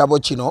mu kitabo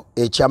kino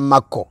ekya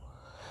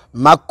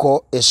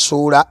Makko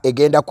essuula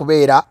egenda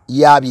kubeera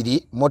ya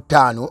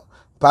 25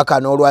 paka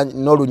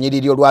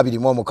n'olunyiriri olwa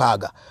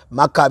 26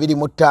 Makko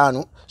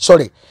 25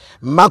 sorry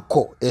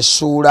Makko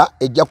essula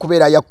ejja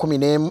kubeera ya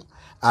 10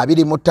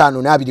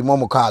 25 na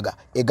 26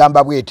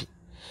 egamba bweti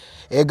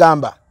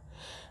egamba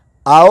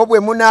awo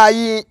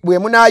bwe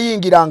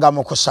munayingiranga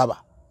mu kusaba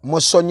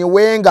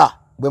musonyiwenga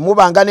bwe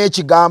mubanga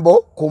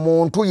n'ekigambo ku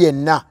muntu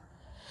yenna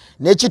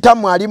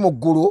n'ekitammwe ali mu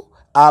ggulu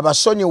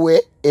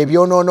abasonyiwe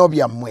ebyonoono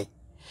byammwe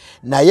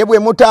naye bwe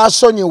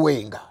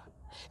mutaasonyiwenga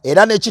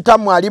era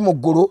n'ekitammwe ali mu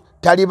ggulu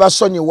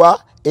talibasonyiwa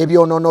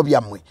ebyonoono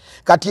byammwe.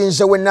 Kati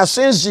nze we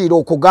nasinziira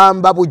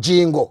okugamba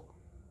Bugingo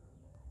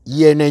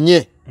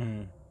yenenye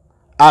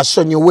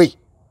asonyiwe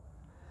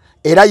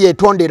era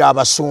yeetondera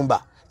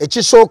abasumba.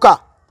 Ekisooka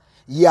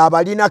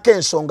yabalinako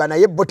ensonga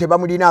naye bo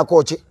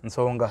tebamulinaako ki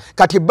nsonga.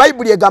 Kati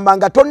Bayibuli egamba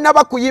nga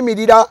tonnaba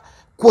kuyimirira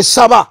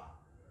kusaba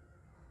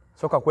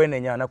soka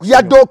kwenenya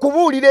yadde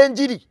okubuulira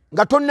enjiri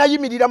nga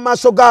tonnayimirira mu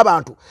maaso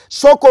g'abantu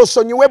sooka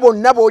osonyiwe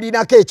bonna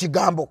b'olinako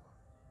ekigambo.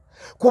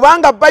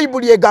 Kubanga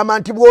Bayibuli egamba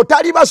nti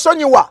bw'otali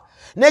basonyiwa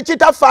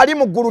n'ekitaffe ali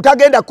mu ggulu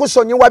tagenda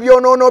kusonyiwa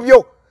byonoono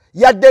byo.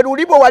 Yadde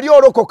luli bwe wali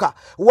olokoka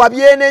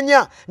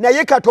wabyenenya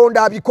naye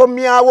Katonda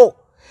abikomyawo.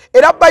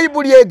 Era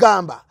Bayibuli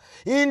egamba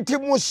nti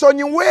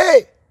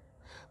musonyiwe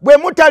bwe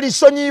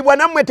mutalisonyibwa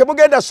nammwe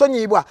temugenda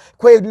sonyibwa.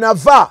 Kwe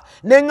nava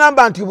ne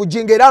ŋŋamba nti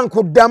Bugingo era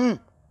nkuddamu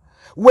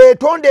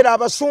weetondera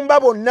abasumba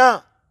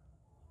bonna.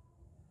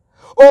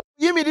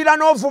 Okuyimirira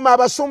n'ovuma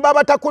abasumba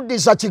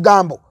abatakuddiza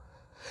kigambo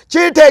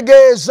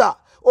kitegeeza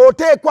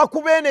oteekwa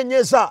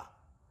kubeenenyeza.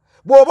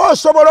 Bw'oba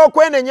osobola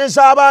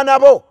okwenenyeza abaana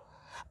bo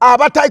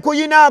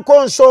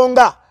abatakuyinaako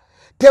nsonga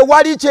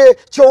tewali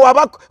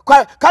kyowaba.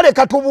 Kale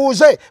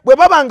katubuuze bwe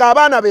baba nga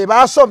abaana be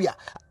baasobya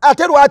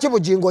ate lwaki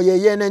Bugingo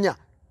yeyeenenya?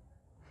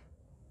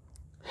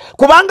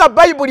 Kubanga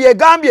Bayibuli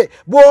egambye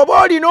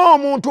bw'oba olina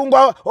omuntu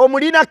nga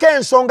omulinako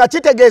ensonga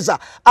kitegeeza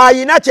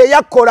ayina kye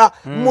yakkola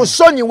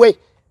musonyiwe.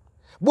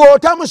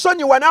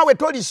 Bw'otamusonyiwa naawe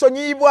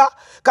tolisonyibwa.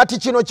 Kati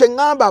kino kye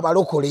ŋŋamba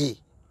abalokole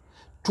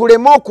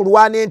tuleme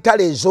okulwana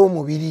entalo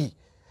ez'omubiri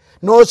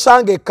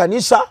n'osanga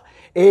ekkanisa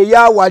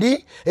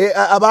eyawali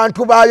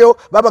abantu baayo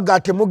babaga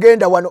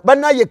temugenda wano.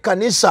 Bannaye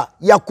ekkanisa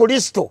ya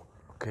Kristo.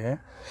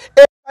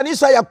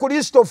 Ekkanisa ya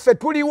Kristo ffe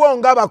tuliwo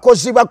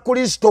ng'abakozi ba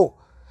Kristo.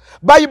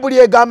 Bayibuli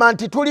egamba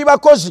nti tuli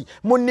bakozi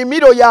mu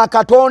nnimiro ya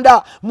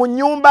Katonda mu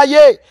nnyumba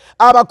ye.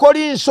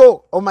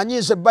 Abakolinso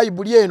omanyize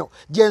Bayibuli eno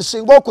gye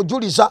nsinga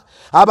okujuliza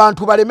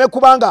abantu baleme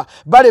kubanga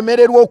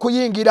balemererwa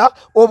okuyingira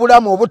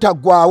obulamu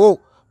obutaggwaawo.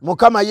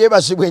 Mukama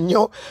yeebazibwe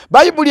nnyo.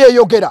 Bayibuli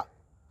eyogera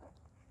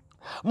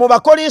mu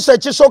Bakolinso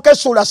ekisooka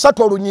essula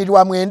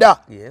 3:9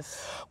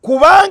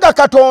 kubanga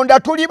Katonda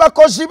tuli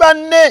bakozi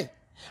banne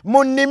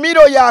mu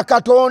nnimiro ya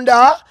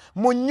Katonda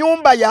mu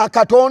nnyumba ya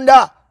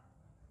Katonda.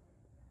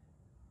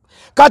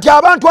 Kati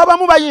abantu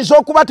abamu bayinza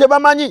okuba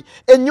tebamanyi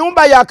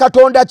ennyumba ya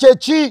Katonda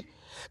kyeki.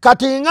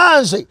 Kati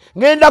nganze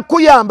ngenda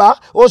kuyamba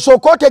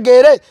osooka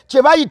otegeere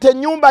kye bayita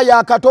ennyumba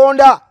ya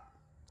Katonda.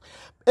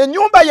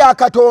 Ennyumba ya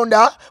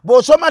Katonda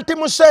bw'osoma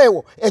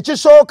Timoseewo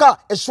ekisooka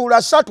essula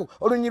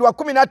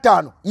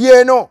 3:15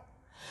 yeeno.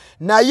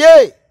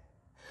 Naye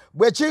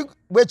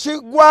bwe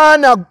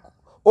kigwana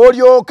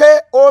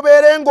olyoke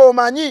obeere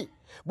ng'omanyi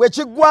bwe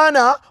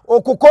kigwana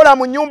okukola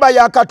mu nnyumba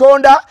ya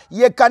Katonda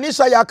ye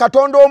Kanisa ya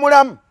Katonda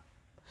omulamu.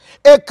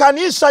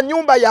 Ekkanisa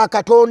nnyumba ya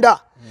Katonda.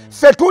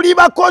 Ffe tuli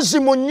bakozi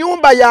mu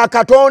nnyumba ya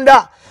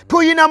Katonda.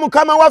 Tuyina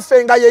Mukama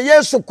waffe nga ye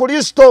Yesu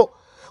Kristo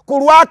ku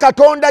lwa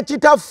Katonda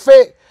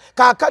Kitaffe.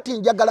 Kaakati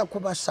njagala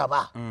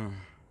kubasaba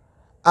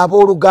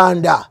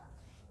abooluganda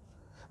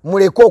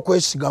muleke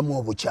okwesigamu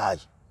obukyayi.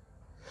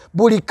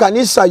 Buli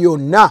kanisa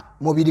yonna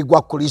mubiri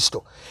gwa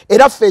Kristo.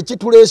 Era ffe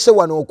ekituleese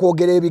wano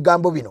okwogera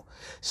ebigambo bino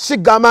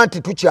sigamba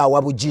nti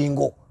tukyawa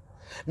Bugingo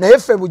naye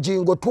ffe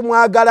Bugingo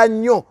tumwagala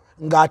nnyo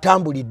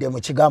ng'atambulidde mu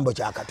kigambo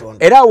kya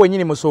Katonda. Era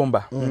wenyini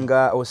musumba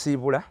nga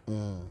osiibula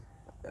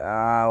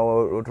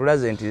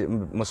otulaze nti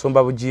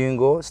musumba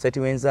Bugingo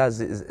statements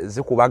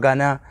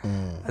zikubagana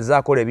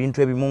zakola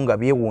ebintu ebimu nga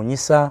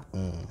byewuunyisa.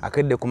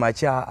 Akedde ku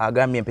makya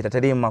agambye empeta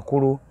teri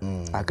makulu.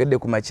 Akedde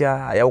ku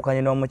makya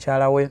ayawukanye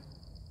n'omukyala we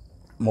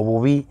mu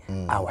bubi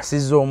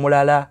awasizza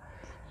omulala.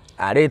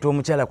 Aleeta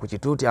omukyala ku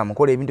kituuti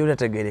amukola ebintu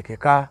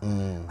ebitategerekeka.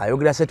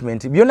 Ayogera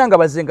statement byonna nga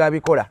bazenga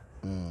abikola.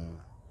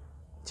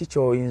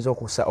 Kikyoyinza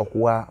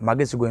okuwa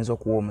magezi gwenza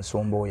okuwa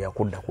omusumba oyo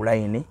akudda ku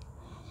layini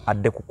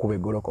adde ku kkuba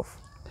eggolokofu.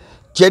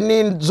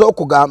 Kyenyinza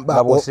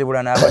okugamba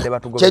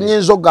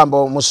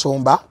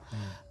omusumba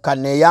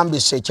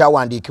kaneeyambisa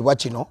ekyawandiikibwa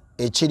kino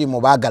ekiri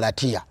mu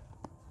Bagalatiya.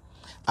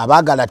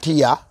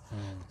 Abagalatiya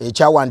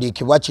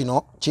ekyawandiikibwa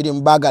kino kiri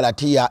mu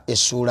Bagalatiya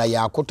essula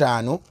ya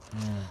 5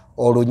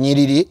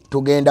 olunyiriri.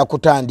 Tugenda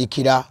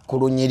kutandikira ku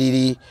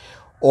lunyiriri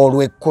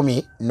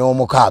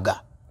olw'16.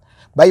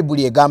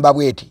 Bayibuli egamba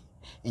bweti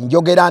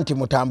njogera nti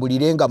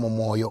mutambulirenga mu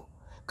mwoyo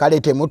kale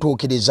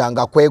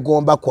temutuukirizanga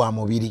kwegomba kwa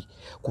mubiri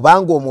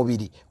kubanga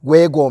omubiri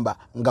gwegomba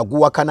nga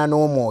guwakana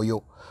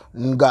n'omwoyo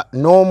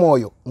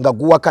n'omwoyo nga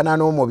guwakana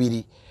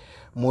n'omubiri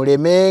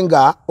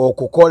mulemenga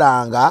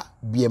okukolanga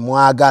bye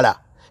mwagala.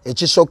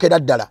 Ekisookera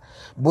ddala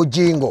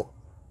Bugingo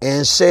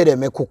ensi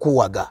ereme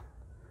kukuwaga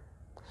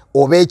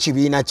oba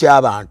ekibiina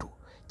ky'abantu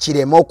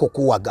kireme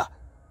okukuwaga.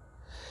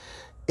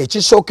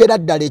 Ekisookera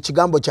ddala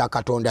ekigambo kya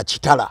Katonda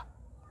kitala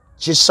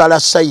kisala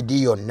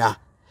sayidi yonna,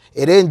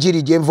 era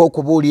enjiri gye nva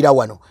okubuulira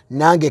wano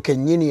nange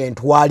kennyini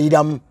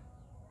entwaliramu.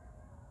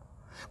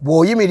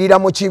 Bw'oyimirira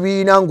mu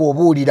kibiina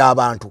ng'obuulira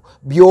abantu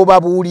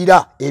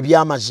by'obabuulira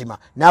eby'amazima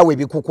naawe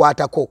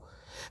bikukwatako.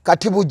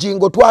 Kati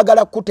Bugingo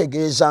twagala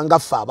kutegeeza nga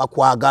ffe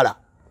abakwagala.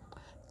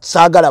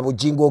 Saagala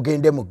Bugingo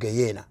ogende mu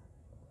geyeena.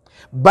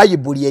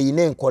 Bayibuli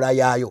eyina enkola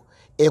yaayo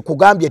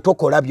ekugambye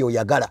tokola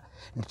by'oyagala.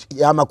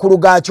 Amakulu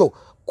gaakyo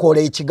kola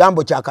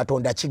ekigambo kya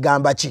Katonda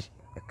kigamba ki?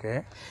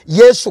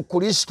 Yesu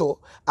Kristo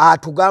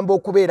atugamba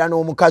okubeera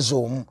n'omukazi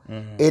omu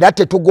era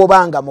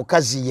tetugobanga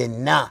mukazi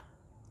yenna.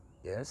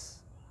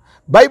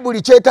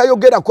 Bayibuli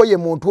kyetayogerako ye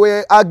muntu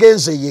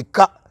agenze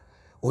yekka.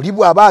 Oli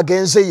bw'aba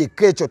agenze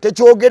yekka ekyo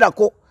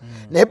tekyogerako.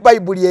 Naye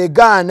Bayibuli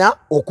egaana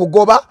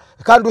okugoba,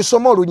 kandi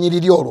usoma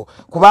olunyiriri olwo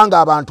kubanga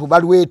abantu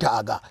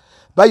balwetaaga.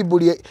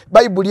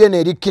 Bayibuli eno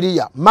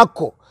erikkiriya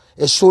Makko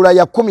essuula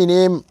ya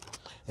 11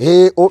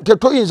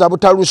 tetuyinza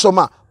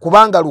butalusoma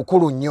kubanga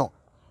lukulu nnyo.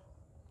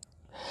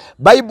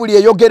 Bayibuli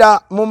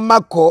eyogera mu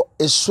Makko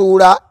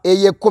essuula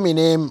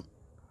eye-11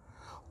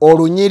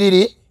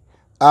 olunyiriri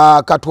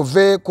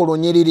katuve ku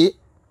lunyiriri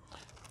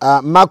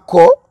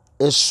Makko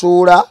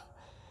essuula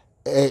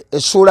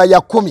ya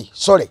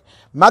 10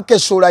 Makko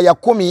essuula ya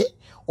 10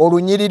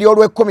 olunyiriri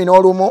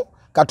olw'e11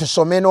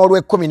 katusome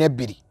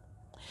n'olw'e12.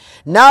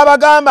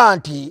 N'abagamba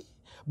nti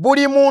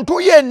buli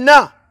muntu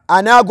yenna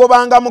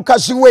anaagobanga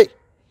mukazi we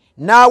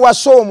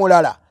n'awasa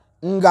omulala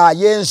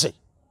ng'ayenze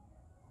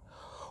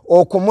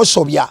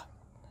okumusobya.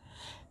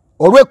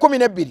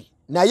 Olw'e12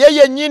 naye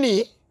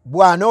yennyini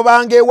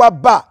bw'anobanga ewa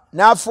bba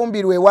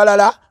n'afumbirwa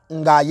ewalala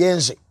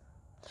ng'ayenze.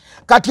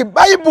 Kati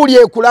Bayibuli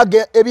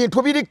ekulaga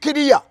ebintu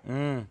birikkiriya.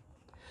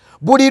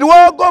 Buli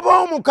lwogoba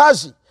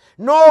omukazi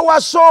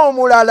n'owasa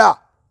omulala,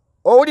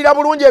 owulira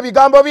bulungi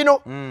ebigambo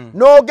bino,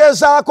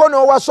 n'ogezaako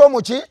n'owasa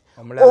omuki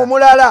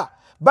omulala,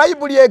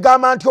 Bayibuli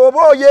egamba nti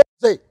oba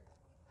oyenze.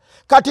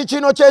 Kati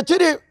kino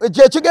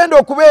kyekigenda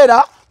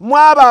okubeera mu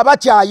abo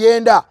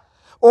abakyayenda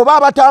oba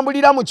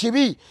abatambulira mu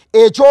kibi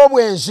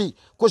eky'obwenzi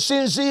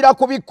kusinziira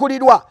ku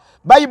bikkulirwa.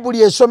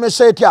 Bayibuli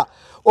esomesa etya?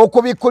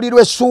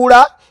 Okubikkulirwa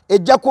essuula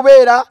ejja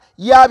kubeera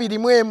ya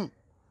 21,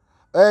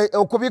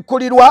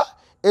 okubikkulirwa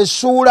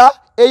essuula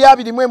eya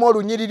 21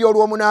 olunyiriri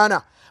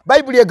olw'omunaana.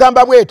 Bayibuli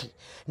egamba bweti,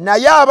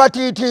 naye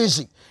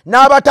abatiitiizi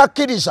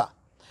n'abatakkiriza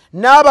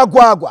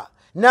n'abagwagwa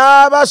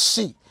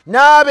n'abassi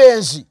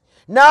n'abenzi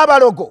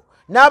n'abalogo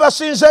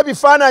n'abasinza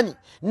ebifaananyi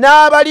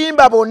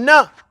n'abalimba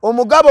bonna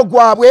omugabo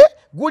gwabwe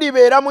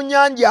gulibeera mu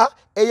nnyanja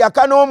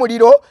eyaka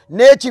n'omuliro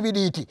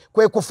n'ekibiriiti,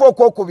 kwe kufa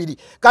okwokubiri.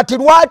 Kati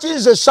lwaki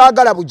nze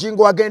saagala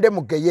Bugingo agende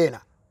mu geyeena?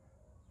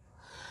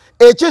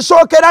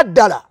 Ekisookera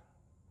ddala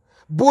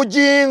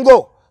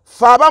Bugingo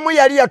ffe abamu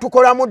yali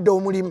yatukolamu dda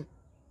omulimu,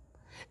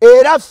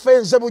 era ffe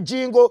nze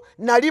Bugingo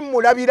nali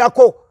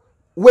mulabirako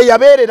we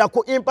yabeerera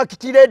ku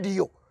Impact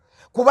Radio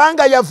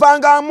kubanga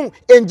yavangamu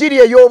enjiri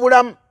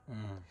ey'obulamu,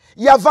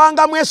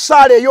 yavangamu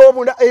essaala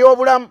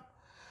ey'obulamu.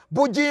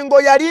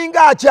 Bugingo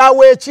yalinga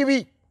akyawa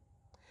ekibi.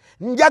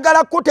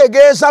 Njagala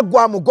kutegeeza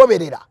gwa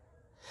mugoberera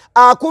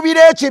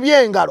akubira ekibi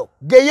engalo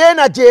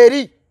geyeena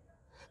gyeri.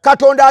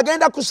 Katonda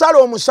agenda kusala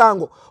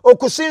omusango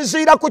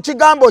okusinziira ku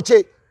kigambo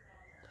kye.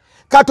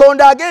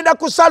 Katonda agenda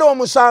kusala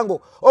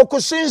omusango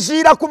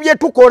okusinziira ku bye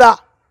tukola.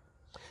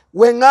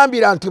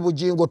 Weŋŋambira nti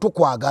Bugingo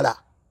tukwagala,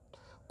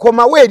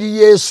 komawo eri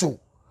Yesu,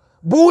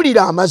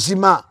 buulira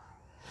amazima.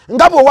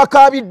 Nga bwe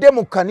wakaabidde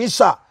mu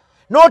Kanisa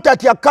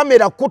n'otatya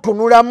kamera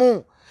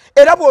kutunulamu,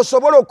 era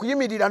bw'osobola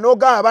okuyimirira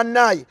n'ogamba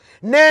bannaaye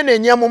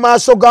neenenya mu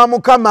maaso ga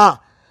Mukama,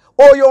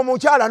 oyo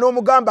omukyala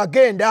n'omugamba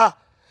genda.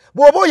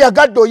 Bw'oba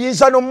oyagadde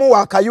oyinza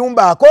n'omuwa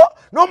akayumba ako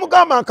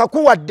n'omugamba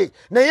nkakuwadde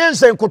naye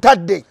nze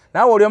nkutadde.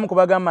 Naawe oli omu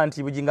kubagamba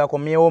nti Bugingo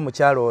akomyewo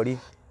omukyala oli.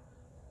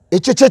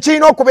 Ekyo kye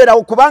kirina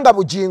okubeerawo kubanga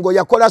Bugingo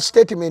yakola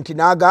statement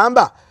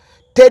n'agamba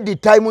Teddy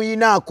time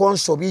yinaako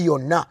nsobi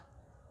yonna.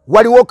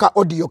 Waliwo ka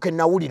audio ke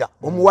nawulira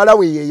omuwala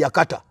we ye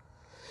yakata.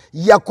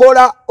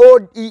 Yakola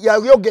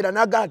yayogera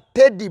naga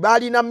Teddy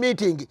balina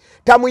meeting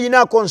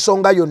tamuyinaako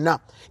nsonga yonna.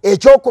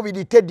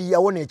 Ekyokubiri Teddy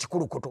yawona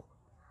ekikulukuto.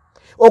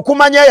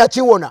 Okumanya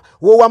yakiwona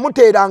wo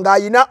wamuteeranga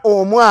ayina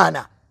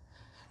omwana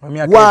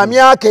wa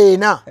myaka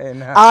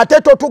 4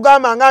 ate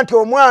totugamba nga nti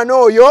omwana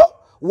oyo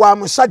wa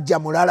musajja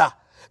mulala.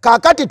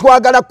 Kaakati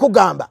twagala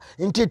kugamba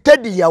nti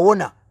Teddy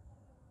yawona.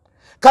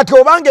 Kati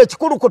obanga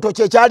ekikulukuto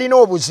kye kyalina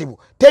obuzibu,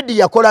 Teddy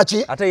yakola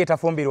ki? Ate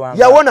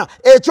yetafumbirwanga. Yawona.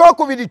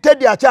 Ekyokubiri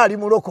Teddy akyali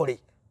mulokole.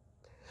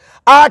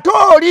 Ate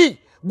oli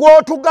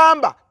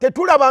gw'otugamba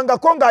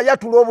tetulabangako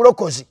ng'ayatula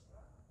obulokozi.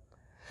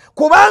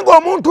 Kubanga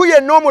omuntu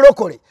yenna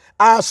omulokole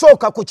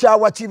asooka ku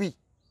kyawa kibi.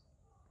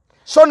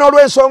 So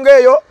n'olw'ensonga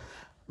eyo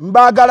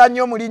mbaagala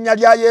nnyo mu linnya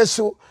lya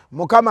Yesu.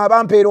 Mukama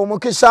abampeera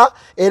omukisa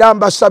era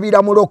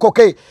mbasabira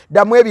mulokoke.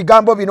 Ddamu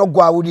ebigambo bino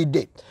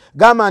gwawulidde.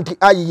 Gamba nti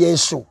ayi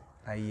Yesu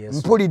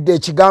mpulidde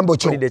ekigambo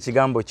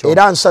kyo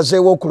era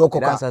nsazeewo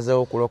okulokoka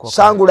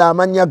sangula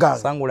amannya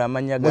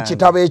gange mu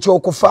kitabo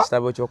ekyokufa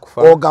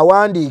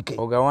ogawandiike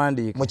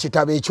mu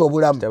kitabo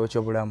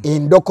ekyobulamu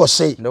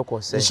endokose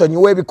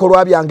nsonyiwa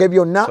ebikolwa byange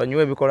byonna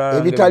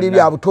ebitali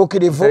bya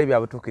butuukirivu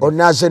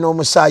onnaaze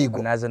n'omusaayi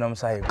gwo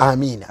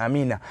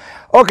amiina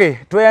okay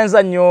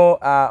tweyanza nnyo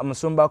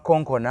musumba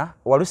Konkona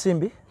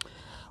walusimbi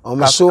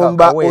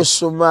omusumba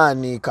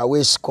Osumani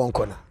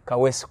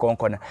Kawesi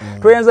Konkona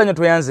tweyanza nnyo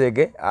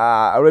tweyanzeege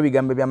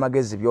olw'ebigambo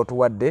by'amagezi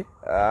by'otuwadde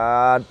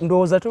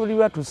ndowooza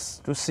tuliwa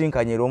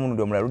tusinkanye era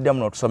omulundi omulala luddamu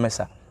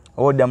n'otusomesa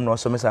oddamu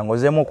n'osomesa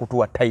ng'ozeemu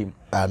okutuwa time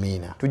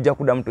tujja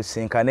kuddamu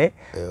tusinkane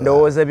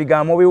ndowooza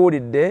ebigambo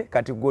biwulidde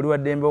kati gwe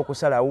oliwaddembe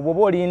okusala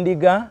bw'oba oli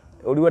ndiga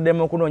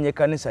oliwaddemu okunoonya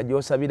ekkanisa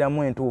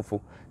gy'osabiramu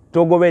entuufu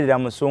togoberera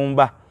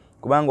musumba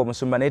kubanga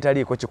omusumba naye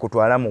taliiko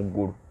kikutwala mu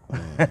ggulu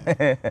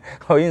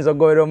oyinza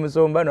okugoberera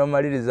omusumba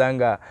n'omaliriza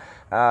nga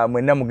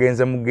mwenna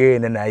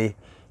mugende naye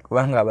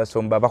kubanga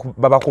abasumba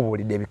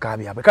babakubuulidde ebika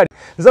byabwe kale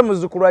nze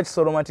muzzukulu wa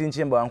Kisolo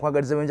Matinkyemba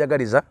wankwagaliza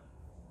bwenjagaliza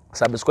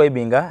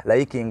subscribinga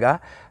likinga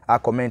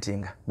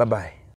commentinga bye bye